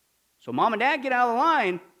 So mom and dad, get out of the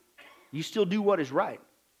line. You still do what is right.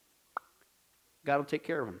 God will take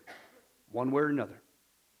care of them, one way or another.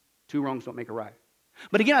 Two wrongs don't make a right.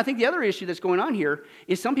 But again, I think the other issue that's going on here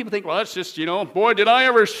is some people think, well, that's just, boy, did I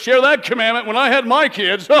ever share that commandment when I had my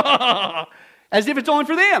kids. As if it's only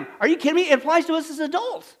for them. Are you kidding me? It applies to us as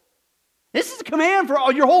adults. This is a command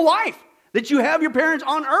for your whole life, that you have your parents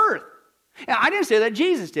on earth. And I didn't say that,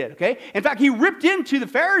 Jesus did, okay? In fact, He ripped into the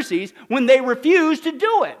Pharisees when they refused to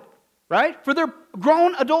do it, right? For their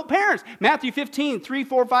grown adult parents. Matthew 15, 3,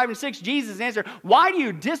 4, 5, and 6, Jesus answered, why do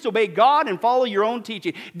you disobey God and follow your own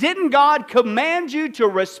teaching? Didn't God command you to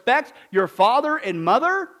respect your father and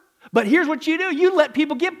mother? But here's what you do. You let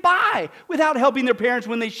people get by without helping their parents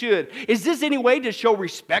when they should. Is this any way to show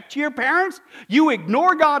respect to your parents? You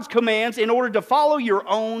ignore God's commands in order to follow your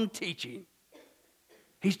own teaching.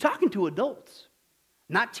 He's talking to adults,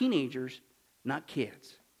 not teenagers, not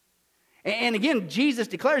kids. And again, Jesus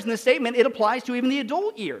declares in this statement, it applies to even the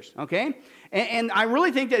adult years, okay? And I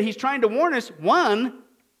really think that he's trying to warn us, one,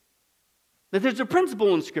 that there's a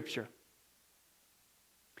principle in Scripture.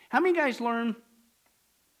 How many guys learn,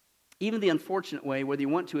 even the unfortunate way, whether you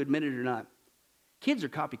want to admit it or not, kids are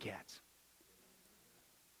copycats?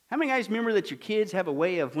 How many guys remember that your kids have a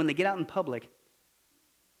way of, when they get out in public,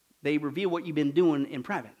 they reveal what you've been doing in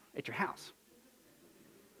private at your house?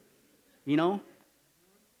 You know?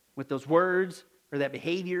 With those words or that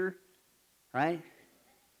behavior, right?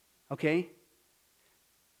 Okay?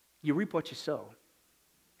 You reap what you sow.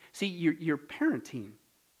 See, you're parenting.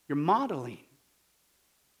 You're modeling.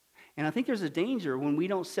 And I think there's a danger when we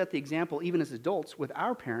don't set the example, even as adults, with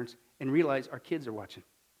our parents and realize our kids are watching.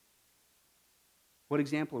 What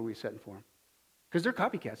example are we setting for them? Because they're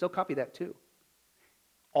copycats. They'll copy that too.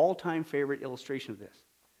 All-time favorite illustration of this.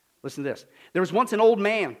 Listen to this. There was once an old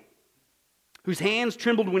man whose hands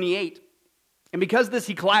trembled when he ate. And because of this,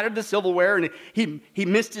 he clattered the silverware, and he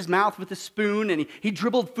missed his mouth with a spoon, and he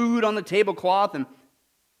dribbled food on the tablecloth. And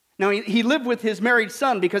now he lived with his married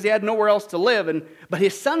son because he had nowhere else to live. But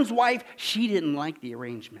his son's wife, she didn't like the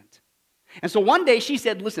arrangement. And so one day she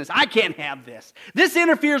said, listen, I can't have this. This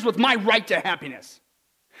interferes with my right to happiness.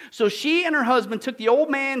 So she and her husband took the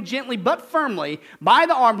old man gently but firmly by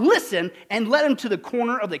the arm, and led him to the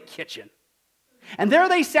corner of the kitchen. And there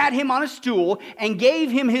they sat him on a stool and gave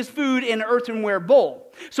him his food in an earthenware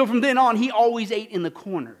bowl. So from then on, he always ate in the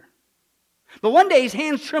corner. But one day his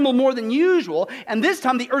hands trembled more than usual, and this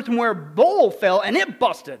time the earthenware bowl fell and it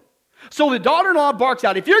busted. So the daughter-in-law barks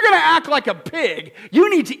out, if you're going to act like a pig, you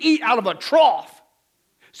need to eat out of a trough.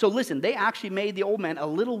 So listen, they actually made the old man a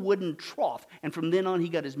little wooden trough, and from then on he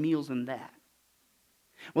got his meals in that.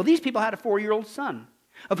 Well, these people had a 4-year-old son,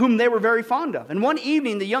 of whom they were very fond of. And one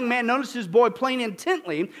evening, the young man noticed his boy playing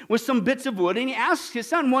intently with some bits of wood, and he asked his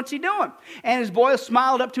son, what's he doing? And his boy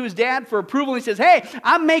smiled up to his dad for approval, and he says, hey,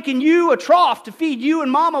 I'm making you a trough to feed you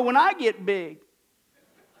and mama when I get big.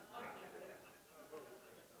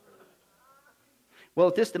 Well,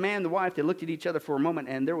 at this, the man and the wife, they looked at each other for a moment,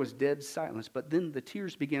 and there was dead silence. But then the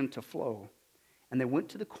tears began to flow, and they went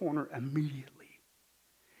to the corner immediately.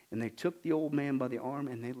 And they took the old man by the arm,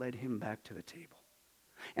 and they led him back to the table.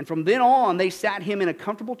 And from then on, they sat him in a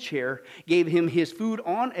comfortable chair, gave him his food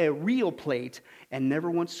on a real plate, and never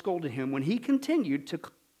once scolded him when he continued to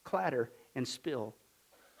clatter and spill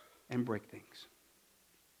and break things.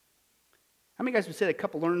 How many guys would say that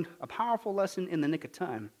couple learned a powerful lesson in the nick of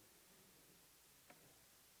time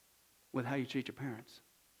with how you treat your parents?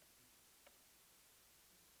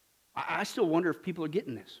 I still wonder if people are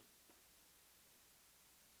getting this.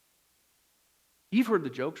 You've heard the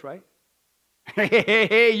jokes, right?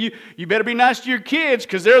 Hey, you better be nice to your kids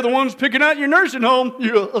because they're the ones picking out your nursing home.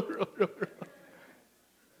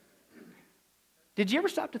 Did you ever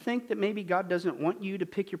stop to think that maybe God doesn't want you to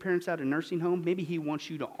pick your parents out of a nursing home? Maybe he wants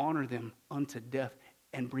you to honor them unto death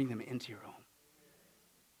and bring them into your home.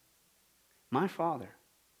 My father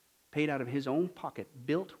paid out of his own pocket,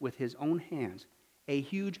 built with his own hands, a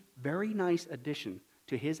huge, very nice addition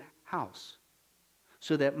to his house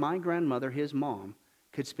so that my grandmother, his mom,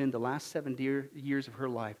 could spend the last 7 years of her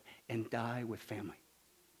life and die with family.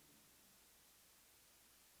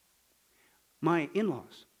 My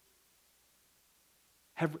in-laws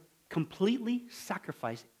have completely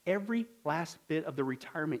sacrificed every last bit of their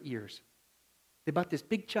retirement years. They bought this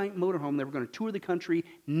big giant motorhome. They were going to tour the country,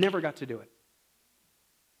 never got to do it.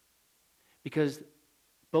 Because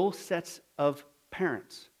both sets of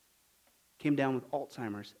parents came down with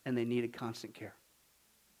Alzheimer's and they needed constant care.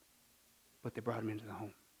 But they brought him into the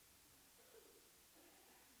home.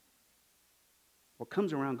 What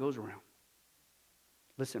comes around goes around.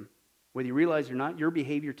 Listen, whether you realize it or not, your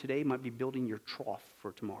behavior today might be building your trough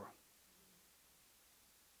for tomorrow.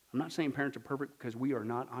 I'm not saying parents are perfect because we are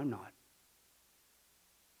not, I'm not.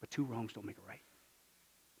 But 2 wrongs don't make it right.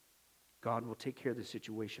 God will take care of the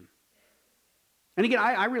situation. And again,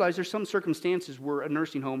 I realize there's some circumstances where a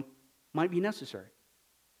nursing home might be necessary.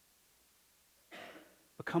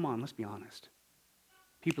 But come on, let's be honest.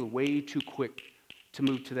 People are way too quick to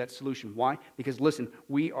move to that solution. Why? Because listen,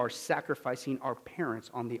 we are sacrificing our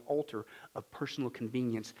parents on the altar of personal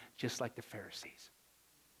convenience, just like the Pharisees.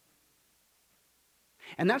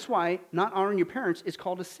 And that's why not honoring your parents is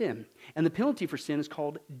called a sin. And the penalty for sin is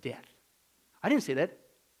called death. I didn't say that.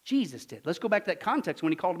 Jesus did. Let's go back to that context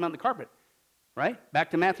when he called them out on the carpet. Right?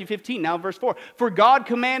 Back to Matthew 15, now verse 4. For God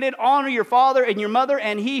commanded, honor your father and your mother,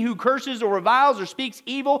 and he who curses or reviles or speaks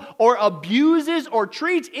evil or abuses or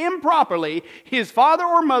treats improperly his father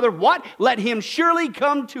or mother, what? Let him surely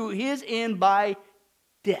come to his end by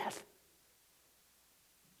death.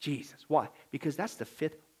 Jesus. Why? Because that's the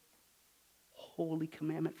fifth holy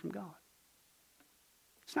commandment from God.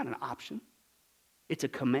 It's not an option. It's a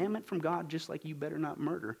commandment from God, just like you better not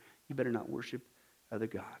murder, you better not worship other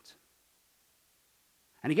gods.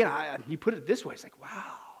 And again, you put it this way, it's like,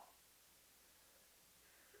 wow.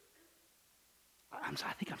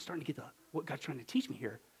 I think I'm starting to get what God's trying to teach me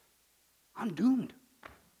here. I'm doomed.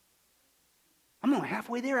 I'm only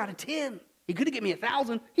halfway there out of 10. He could have given me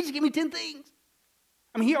 1,000. He just gave me 10 things.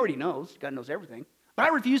 I mean, he already knows. God knows everything. But I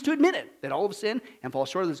refuse to admit it, that all of sin and fall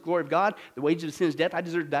short of this glory of God. The wages of sin is death. I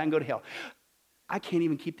deserve to die and go to hell. I can't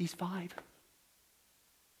even keep these 5.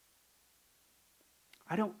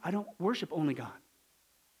 I don't worship only God.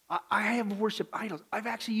 I have worship idols. I've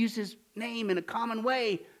actually used his name in a common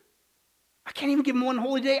way. I can't even give him one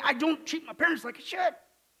holy day. I don't treat my parents like I should.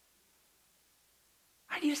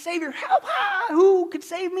 I need a Savior. Help! Who could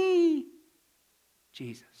save me?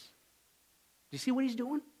 Jesus. Do you see what he's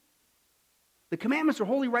doing? The commandments are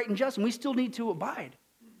holy, right, and just, and we still need to abide.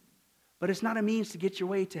 But it's not a means to get your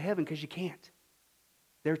way to heaven, because you can't.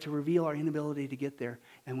 They're to reveal our inability to get there,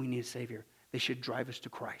 and we need a Savior. They should drive us to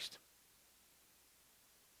Christ.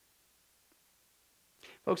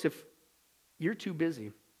 Folks, if you're too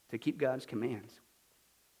busy to keep God's commands,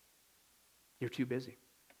 you're too busy.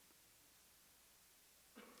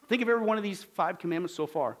 Think of every one of these 5 commandments so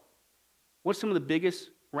far. What's some of the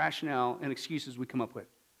biggest rationale and excuses we come up with?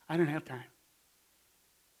 I don't have time.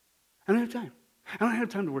 I don't have time. I don't have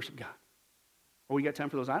time to worship God. Or we got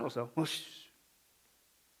time for those idols, though. Well,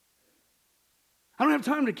 I don't have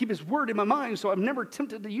time to keep his word in my mind, so I'm never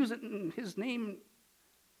tempted to use it in his name.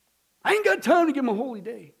 I ain't got time to give him a holy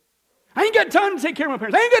day. I ain't got time to take care of my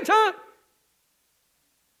parents. I ain't got time.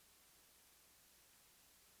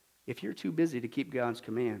 If you're too busy to keep God's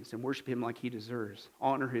commands and worship him like he deserves,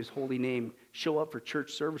 honor his holy name, show up for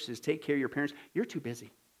church services, take care of your parents, you're too busy.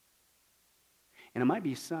 And it might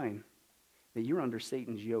be a sign that you're under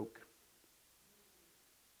Satan's yoke.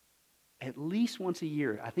 At least once a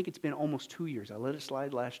year, I think it's been almost 2 years. I let it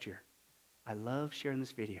slide last year. I love sharing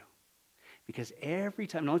this video. Because every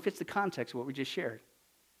time, it only fits the context of what we just shared,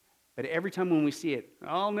 but every time when we see it,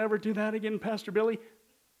 I'll never do that again, Pastor Billy.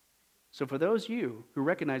 So for those of you who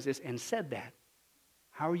recognize this and said that,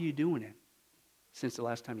 how are you doing it since the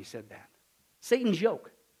last time you said that? Satan's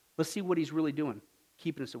yoke. Let's see what he's really doing,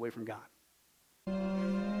 keeping us away from God.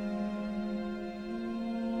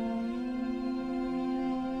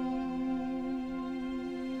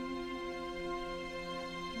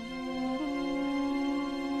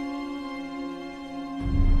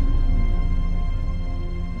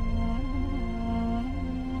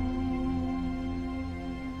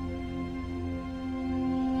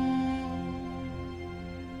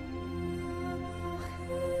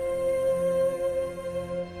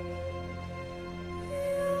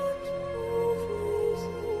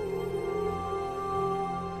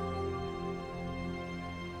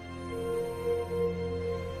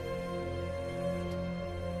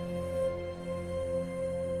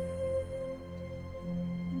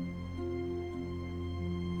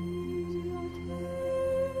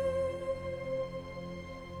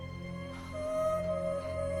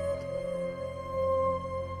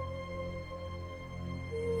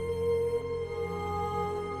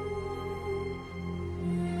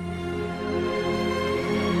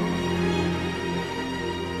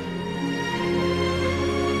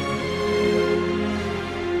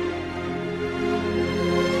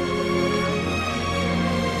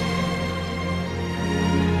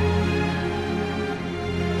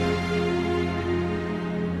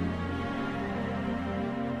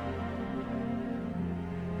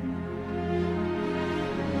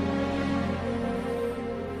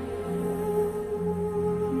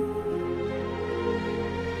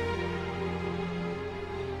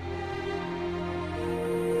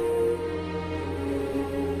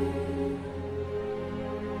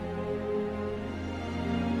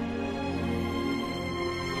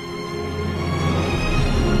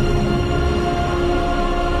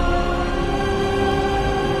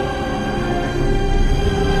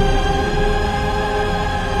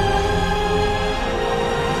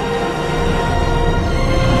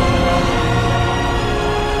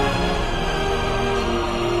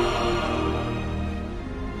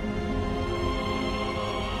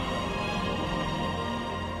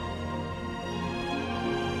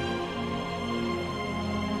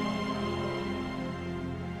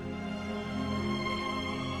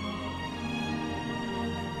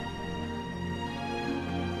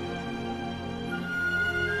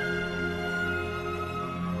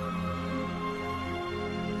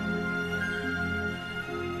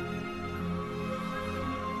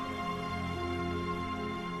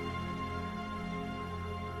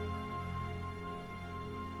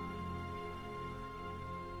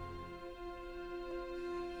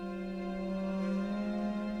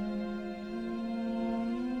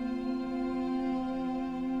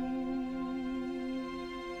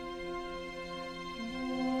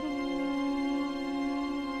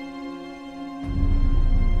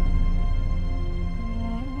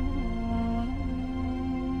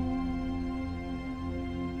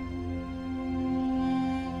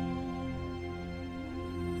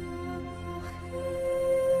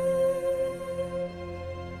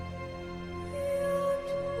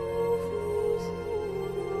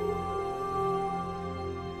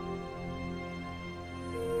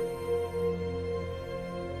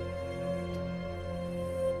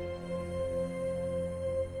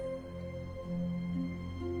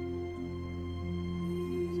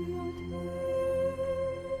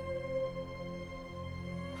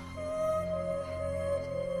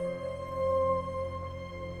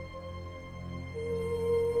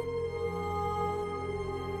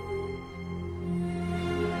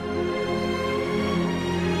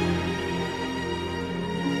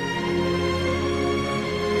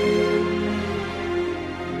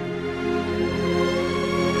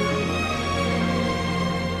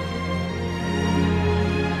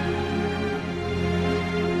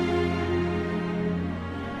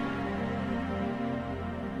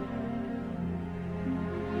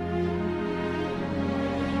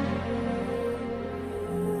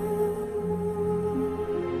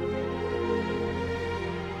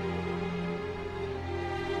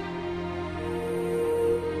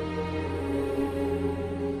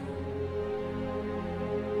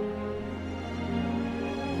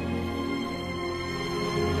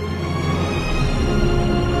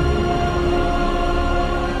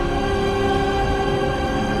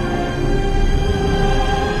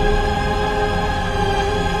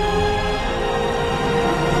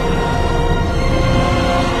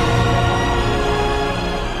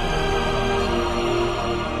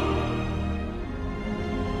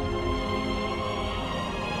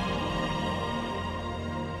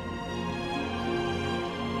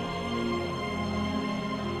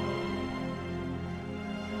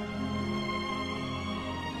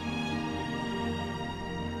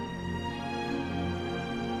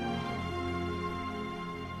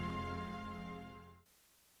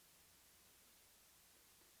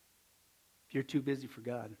 If you're too busy for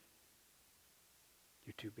God,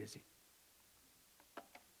 you're too busy.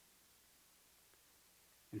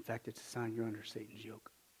 In fact, it's a sign you're under Satan's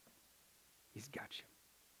yoke. He's got you.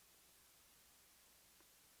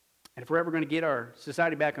 And if we're ever going to get our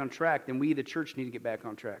society back on track, then we, the church, need to get back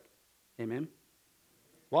on track. Amen?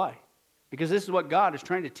 Why? Because this is what God is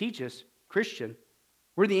trying to teach us, Christian.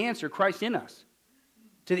 We're the answer, Christ in us,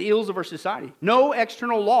 to the ills of our society. No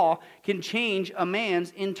external law can change a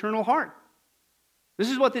man's internal heart. This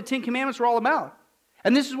is what the Ten Commandments are all about.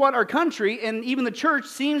 And this is what our country and even the church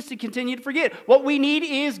seems to continue to forget. What we need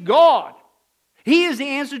is God. He is the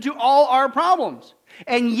answer to all our problems.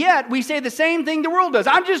 And yet, we say the same thing the world does.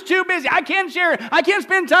 I'm just too busy. I can't share it. I can't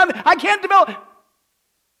spend time. I can't develop.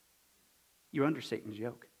 You're under Satan's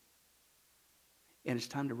yoke. And it's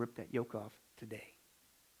time to rip that yoke off today.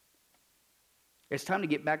 It's time to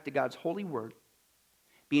get back to God's holy word,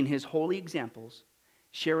 being His holy examples,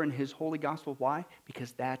 sharing His holy gospel. Why?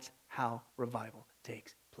 Because that's how revival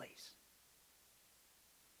takes place.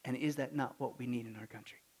 And is that not what we need in our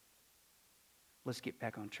country? Let's get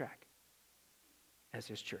back on track as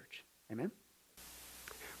His church. Amen?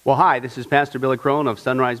 Well, hi, this is Pastor Billy Crone of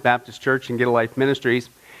Sunrise Baptist Church and Get a Life Ministries,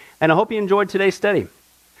 and I hope you enjoyed today's study.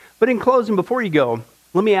 But in closing, before you go,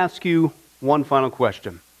 let me ask you one final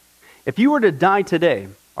question. If you were to die today,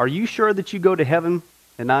 are you sure that you go to heaven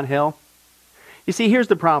and not hell? You see, here's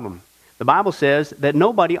the problem. The Bible says that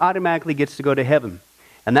nobody automatically gets to go to heaven,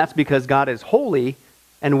 and that's because God is holy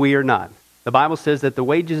and we are not. The Bible says that the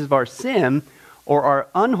wages of our sin or our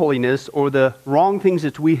unholiness or the wrong things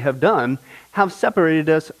that we have done have separated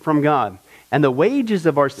us from God. And the wages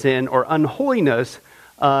of our sin or unholiness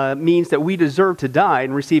means that we deserve to die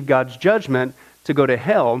and receive God's judgment to go to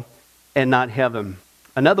hell and not heaven.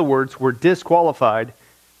 In other words, we're disqualified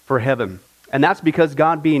for heaven. And that's because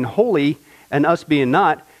God being holy and us being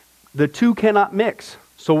not, the two cannot mix.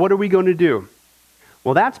 So what are we going to do?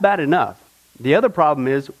 Well, that's bad enough. The other problem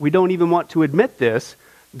is we don't even want to admit this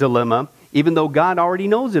dilemma, even though God already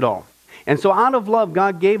knows it all. And so out of love,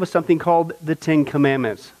 God gave us something called the Ten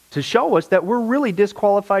Commandments to show us that we're really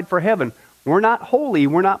disqualified for heaven. We're not holy.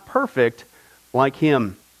 We're not perfect like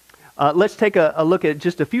Him. Let's take a look at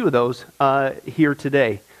just a few of those here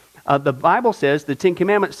today. The Bible says, the Ten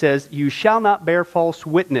Commandments says, you shall not bear false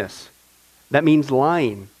witness. That means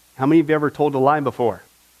lying. How many of you ever told a lie before?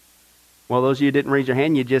 Well, those of you who didn't raise your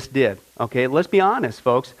hand, you just did. Okay, let's be honest,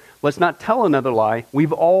 folks. Let's not tell another lie.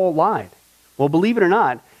 We've all lied. Well, believe it or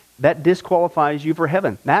not, that disqualifies you for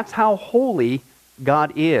heaven. That's how holy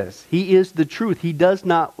God is. He is the truth. He does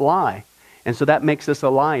not lie. And so that makes us a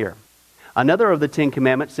liar. Another of the Ten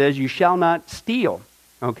Commandments says, you shall not steal.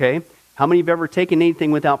 Okay? How many have ever taken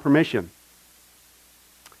anything without permission?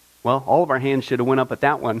 Well, all of our hands should have went up at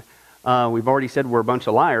that one. We've already said we're a bunch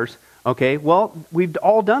of liars. Okay, well, we've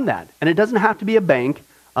all done that. And it doesn't have to be a bank.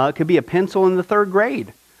 It could be a pencil in the third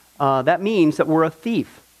grade. That means that we're a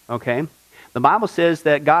thief. Okay? The Bible says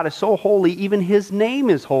that God is so holy, even His name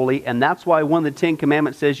is holy. And that's why one of the Ten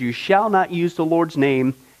Commandments says, you shall not use the Lord's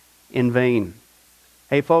name in vain.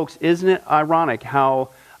 Hey, folks, isn't it ironic how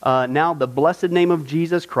now the blessed name of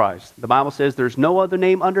Jesus Christ, the Bible says there's no other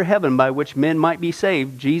name under heaven by which men might be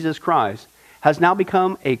saved, Jesus Christ, has now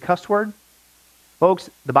become a cuss word?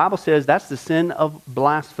 Folks, the Bible says that's the sin of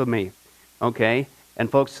blasphemy. Okay?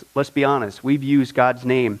 And folks, let's be honest. We've used God's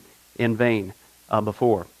name in vain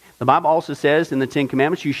before. The Bible also says in the Ten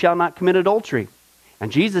Commandments, you shall not commit adultery.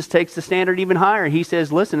 And Jesus takes the standard even higher. He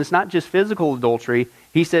says, listen, it's not just physical adultery.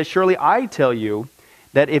 He says, surely I tell you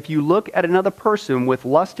that if you look at another person with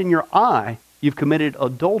lust in your eye, you've committed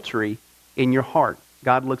adultery in your heart.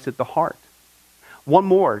 God looks at the heart. One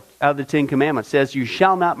more out of the Ten Commandments says, you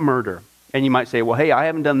shall not murder. And you might say, well, hey, I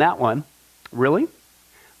haven't done that one. Really?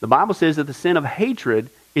 The Bible says that the sin of hatred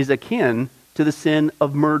is akin to the sin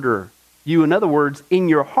of murder. You, in other words, in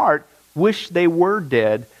your heart, wish they were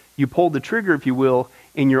dead. You pulled the trigger, if you will,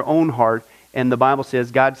 in your own heart. And the Bible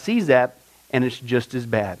says God sees that, and it's just as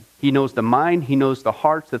bad. He knows the mind, He knows the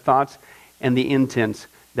hearts, the thoughts, and the intents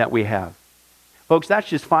that we have. Folks, that's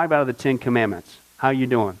just 5 out of the 10 commandments. How you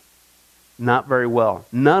doing? Not very well.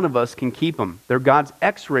 None of us can keep them. They're God's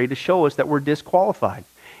x-ray to show us that we're disqualified.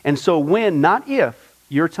 And so when, not if,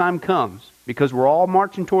 your time comes, because we're all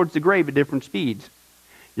marching towards the grave at different speeds,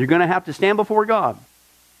 you're going to have to stand before God.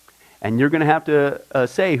 And you're going to have to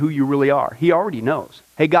say who you really are. He already knows.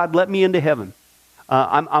 Hey, God, let me into heaven.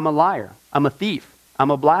 I'm a liar. I'm a thief. I'm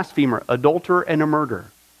a blasphemer, adulterer, and a murderer.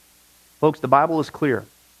 Folks, the Bible is clear.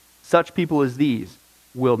 Such people as these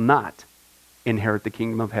will not inherit the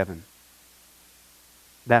kingdom of heaven.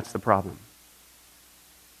 That's the problem.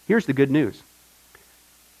 Here's the good news.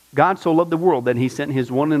 God so loved the world that he sent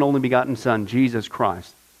his one and only begotten Son, Jesus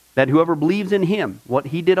Christ, that whoever believes in him, what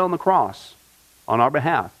he did on the cross on our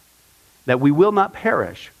behalf, that we will not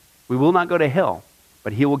perish, we will not go to hell,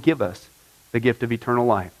 but he will give us the gift of eternal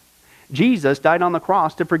life. Jesus died on the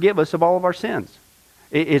cross to forgive us of all of our sins.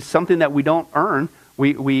 It's something that we don't earn.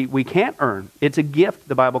 We can't earn. It's a gift,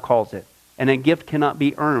 the Bible calls it. And a gift cannot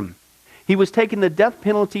be earned. He was taking the death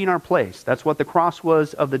penalty in our place. That's what the cross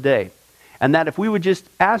was of the day. And that if we would just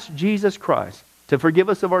ask Jesus Christ to forgive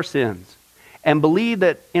us of our sins and believe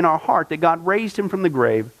that in our heart that God raised him from the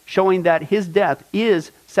grave, showing that his death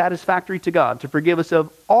is satisfactory to God to forgive us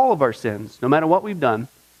of all of our sins, no matter what we've done,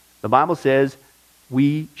 the Bible says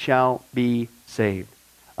we shall be saved.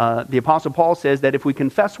 The Apostle Paul says that if we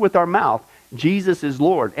confess with our mouth Jesus is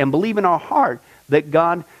Lord and believe in our heart that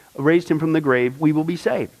God raised him from the grave, we will be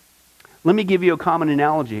saved. Let me give you a common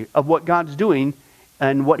analogy of what God's doing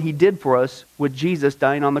and what he did for us with Jesus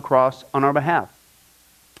dying on the cross on our behalf.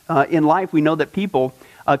 In life, we know that people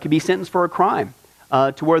can be sentenced for a crime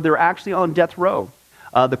to where they're actually on death row.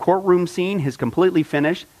 The courtroom scene has completely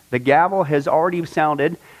finished. The gavel has already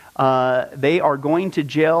sounded. They are going to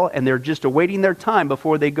jail, and they're just awaiting their time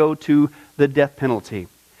before they go to the death penalty.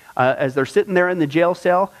 As they're sitting there in the jail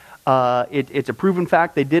cell, it's a proven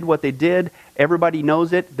fact they did what they did. Everybody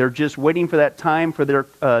knows it. They're just waiting for that time for their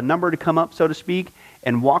number to come up, so to speak,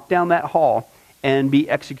 and walk down that hall and be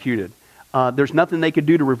executed. There's nothing they could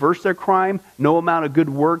do to reverse their crime. No amount of good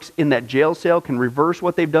works in that jail cell can reverse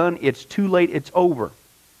what they've done. It's too late. It's over.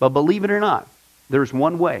 But believe it or not, there's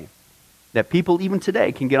one way that people even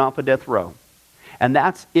today can get off a death row. And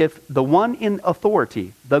that's if the one in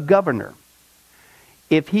authority, the governor,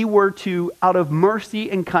 if he were to, out of mercy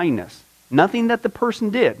and kindness, nothing that the person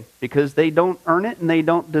did, because they don't earn it and they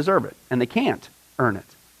don't deserve it, and they can't earn it,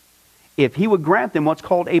 if he would grant them what's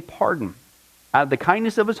called a pardon, out of the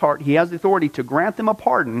kindness of his heart, he has the authority to grant them a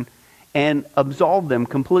pardon and absolve them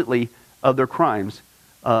completely of their crimes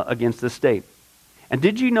against the state. And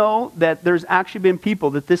did you know that there's actually been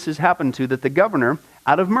people that this has happened to, that the governor,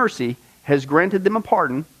 out of mercy, has granted them a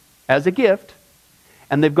pardon as a gift,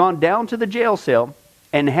 and they've gone down to the jail cell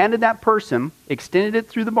and handed that person, extended it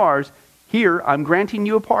through the bars, here, I'm granting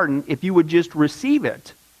you a pardon. If you would just receive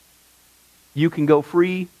it, you can go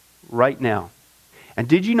free right now. And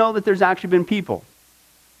did you know that there's actually been people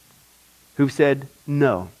who've said,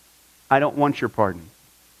 no, I don't want your pardon.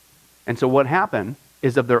 And so what happened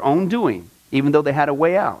is, of their own doing, even though they had a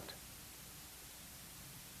way out,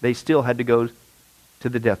 they still had to go to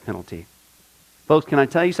the death penalty. Folks, can I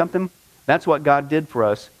tell you something? That's what God did for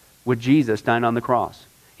us with Jesus dying on the cross.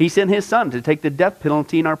 He sent his Son to take the death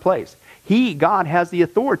penalty in our place. God, has the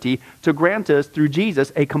authority to grant us through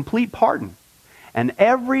Jesus a complete pardon. And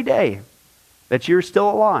every day that you're still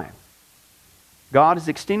alive, God is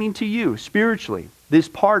extending to you spiritually this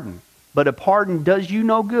pardon. But a pardon does you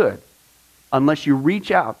no good unless you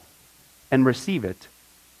reach out and receive it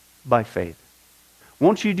by faith.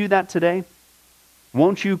 Won't you do that today?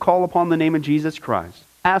 Won't you call upon the name of Jesus Christ?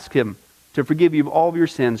 Ask him to forgive you of all of your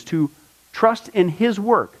sins, to trust in his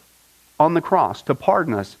work on the cross to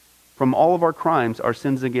pardon us from all of our crimes, our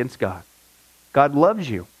sins against God. God loves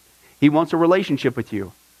you. He wants a relationship with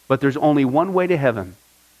you. But there's only one way to heaven.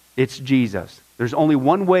 It's Jesus. There's only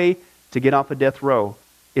one way to get off a death row.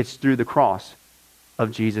 It's through the cross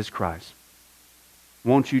of Jesus Christ.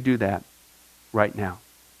 Won't you do that right now?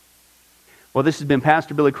 Well, this has been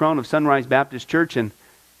Pastor Billy Crone of Sunrise Baptist Church and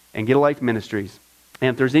Get a Life Ministries. And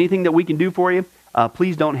if there's anything that we can do for you,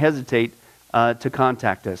 please don't hesitate to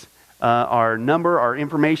contact us. Our number, our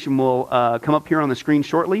information will come up here on the screen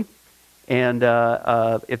shortly. And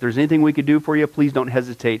if there's anything we could do for you, please don't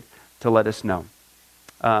hesitate to let us know.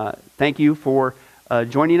 Thank you for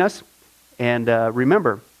joining us. And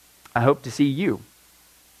remember, I hope to see you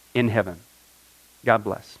in heaven. God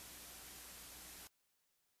bless.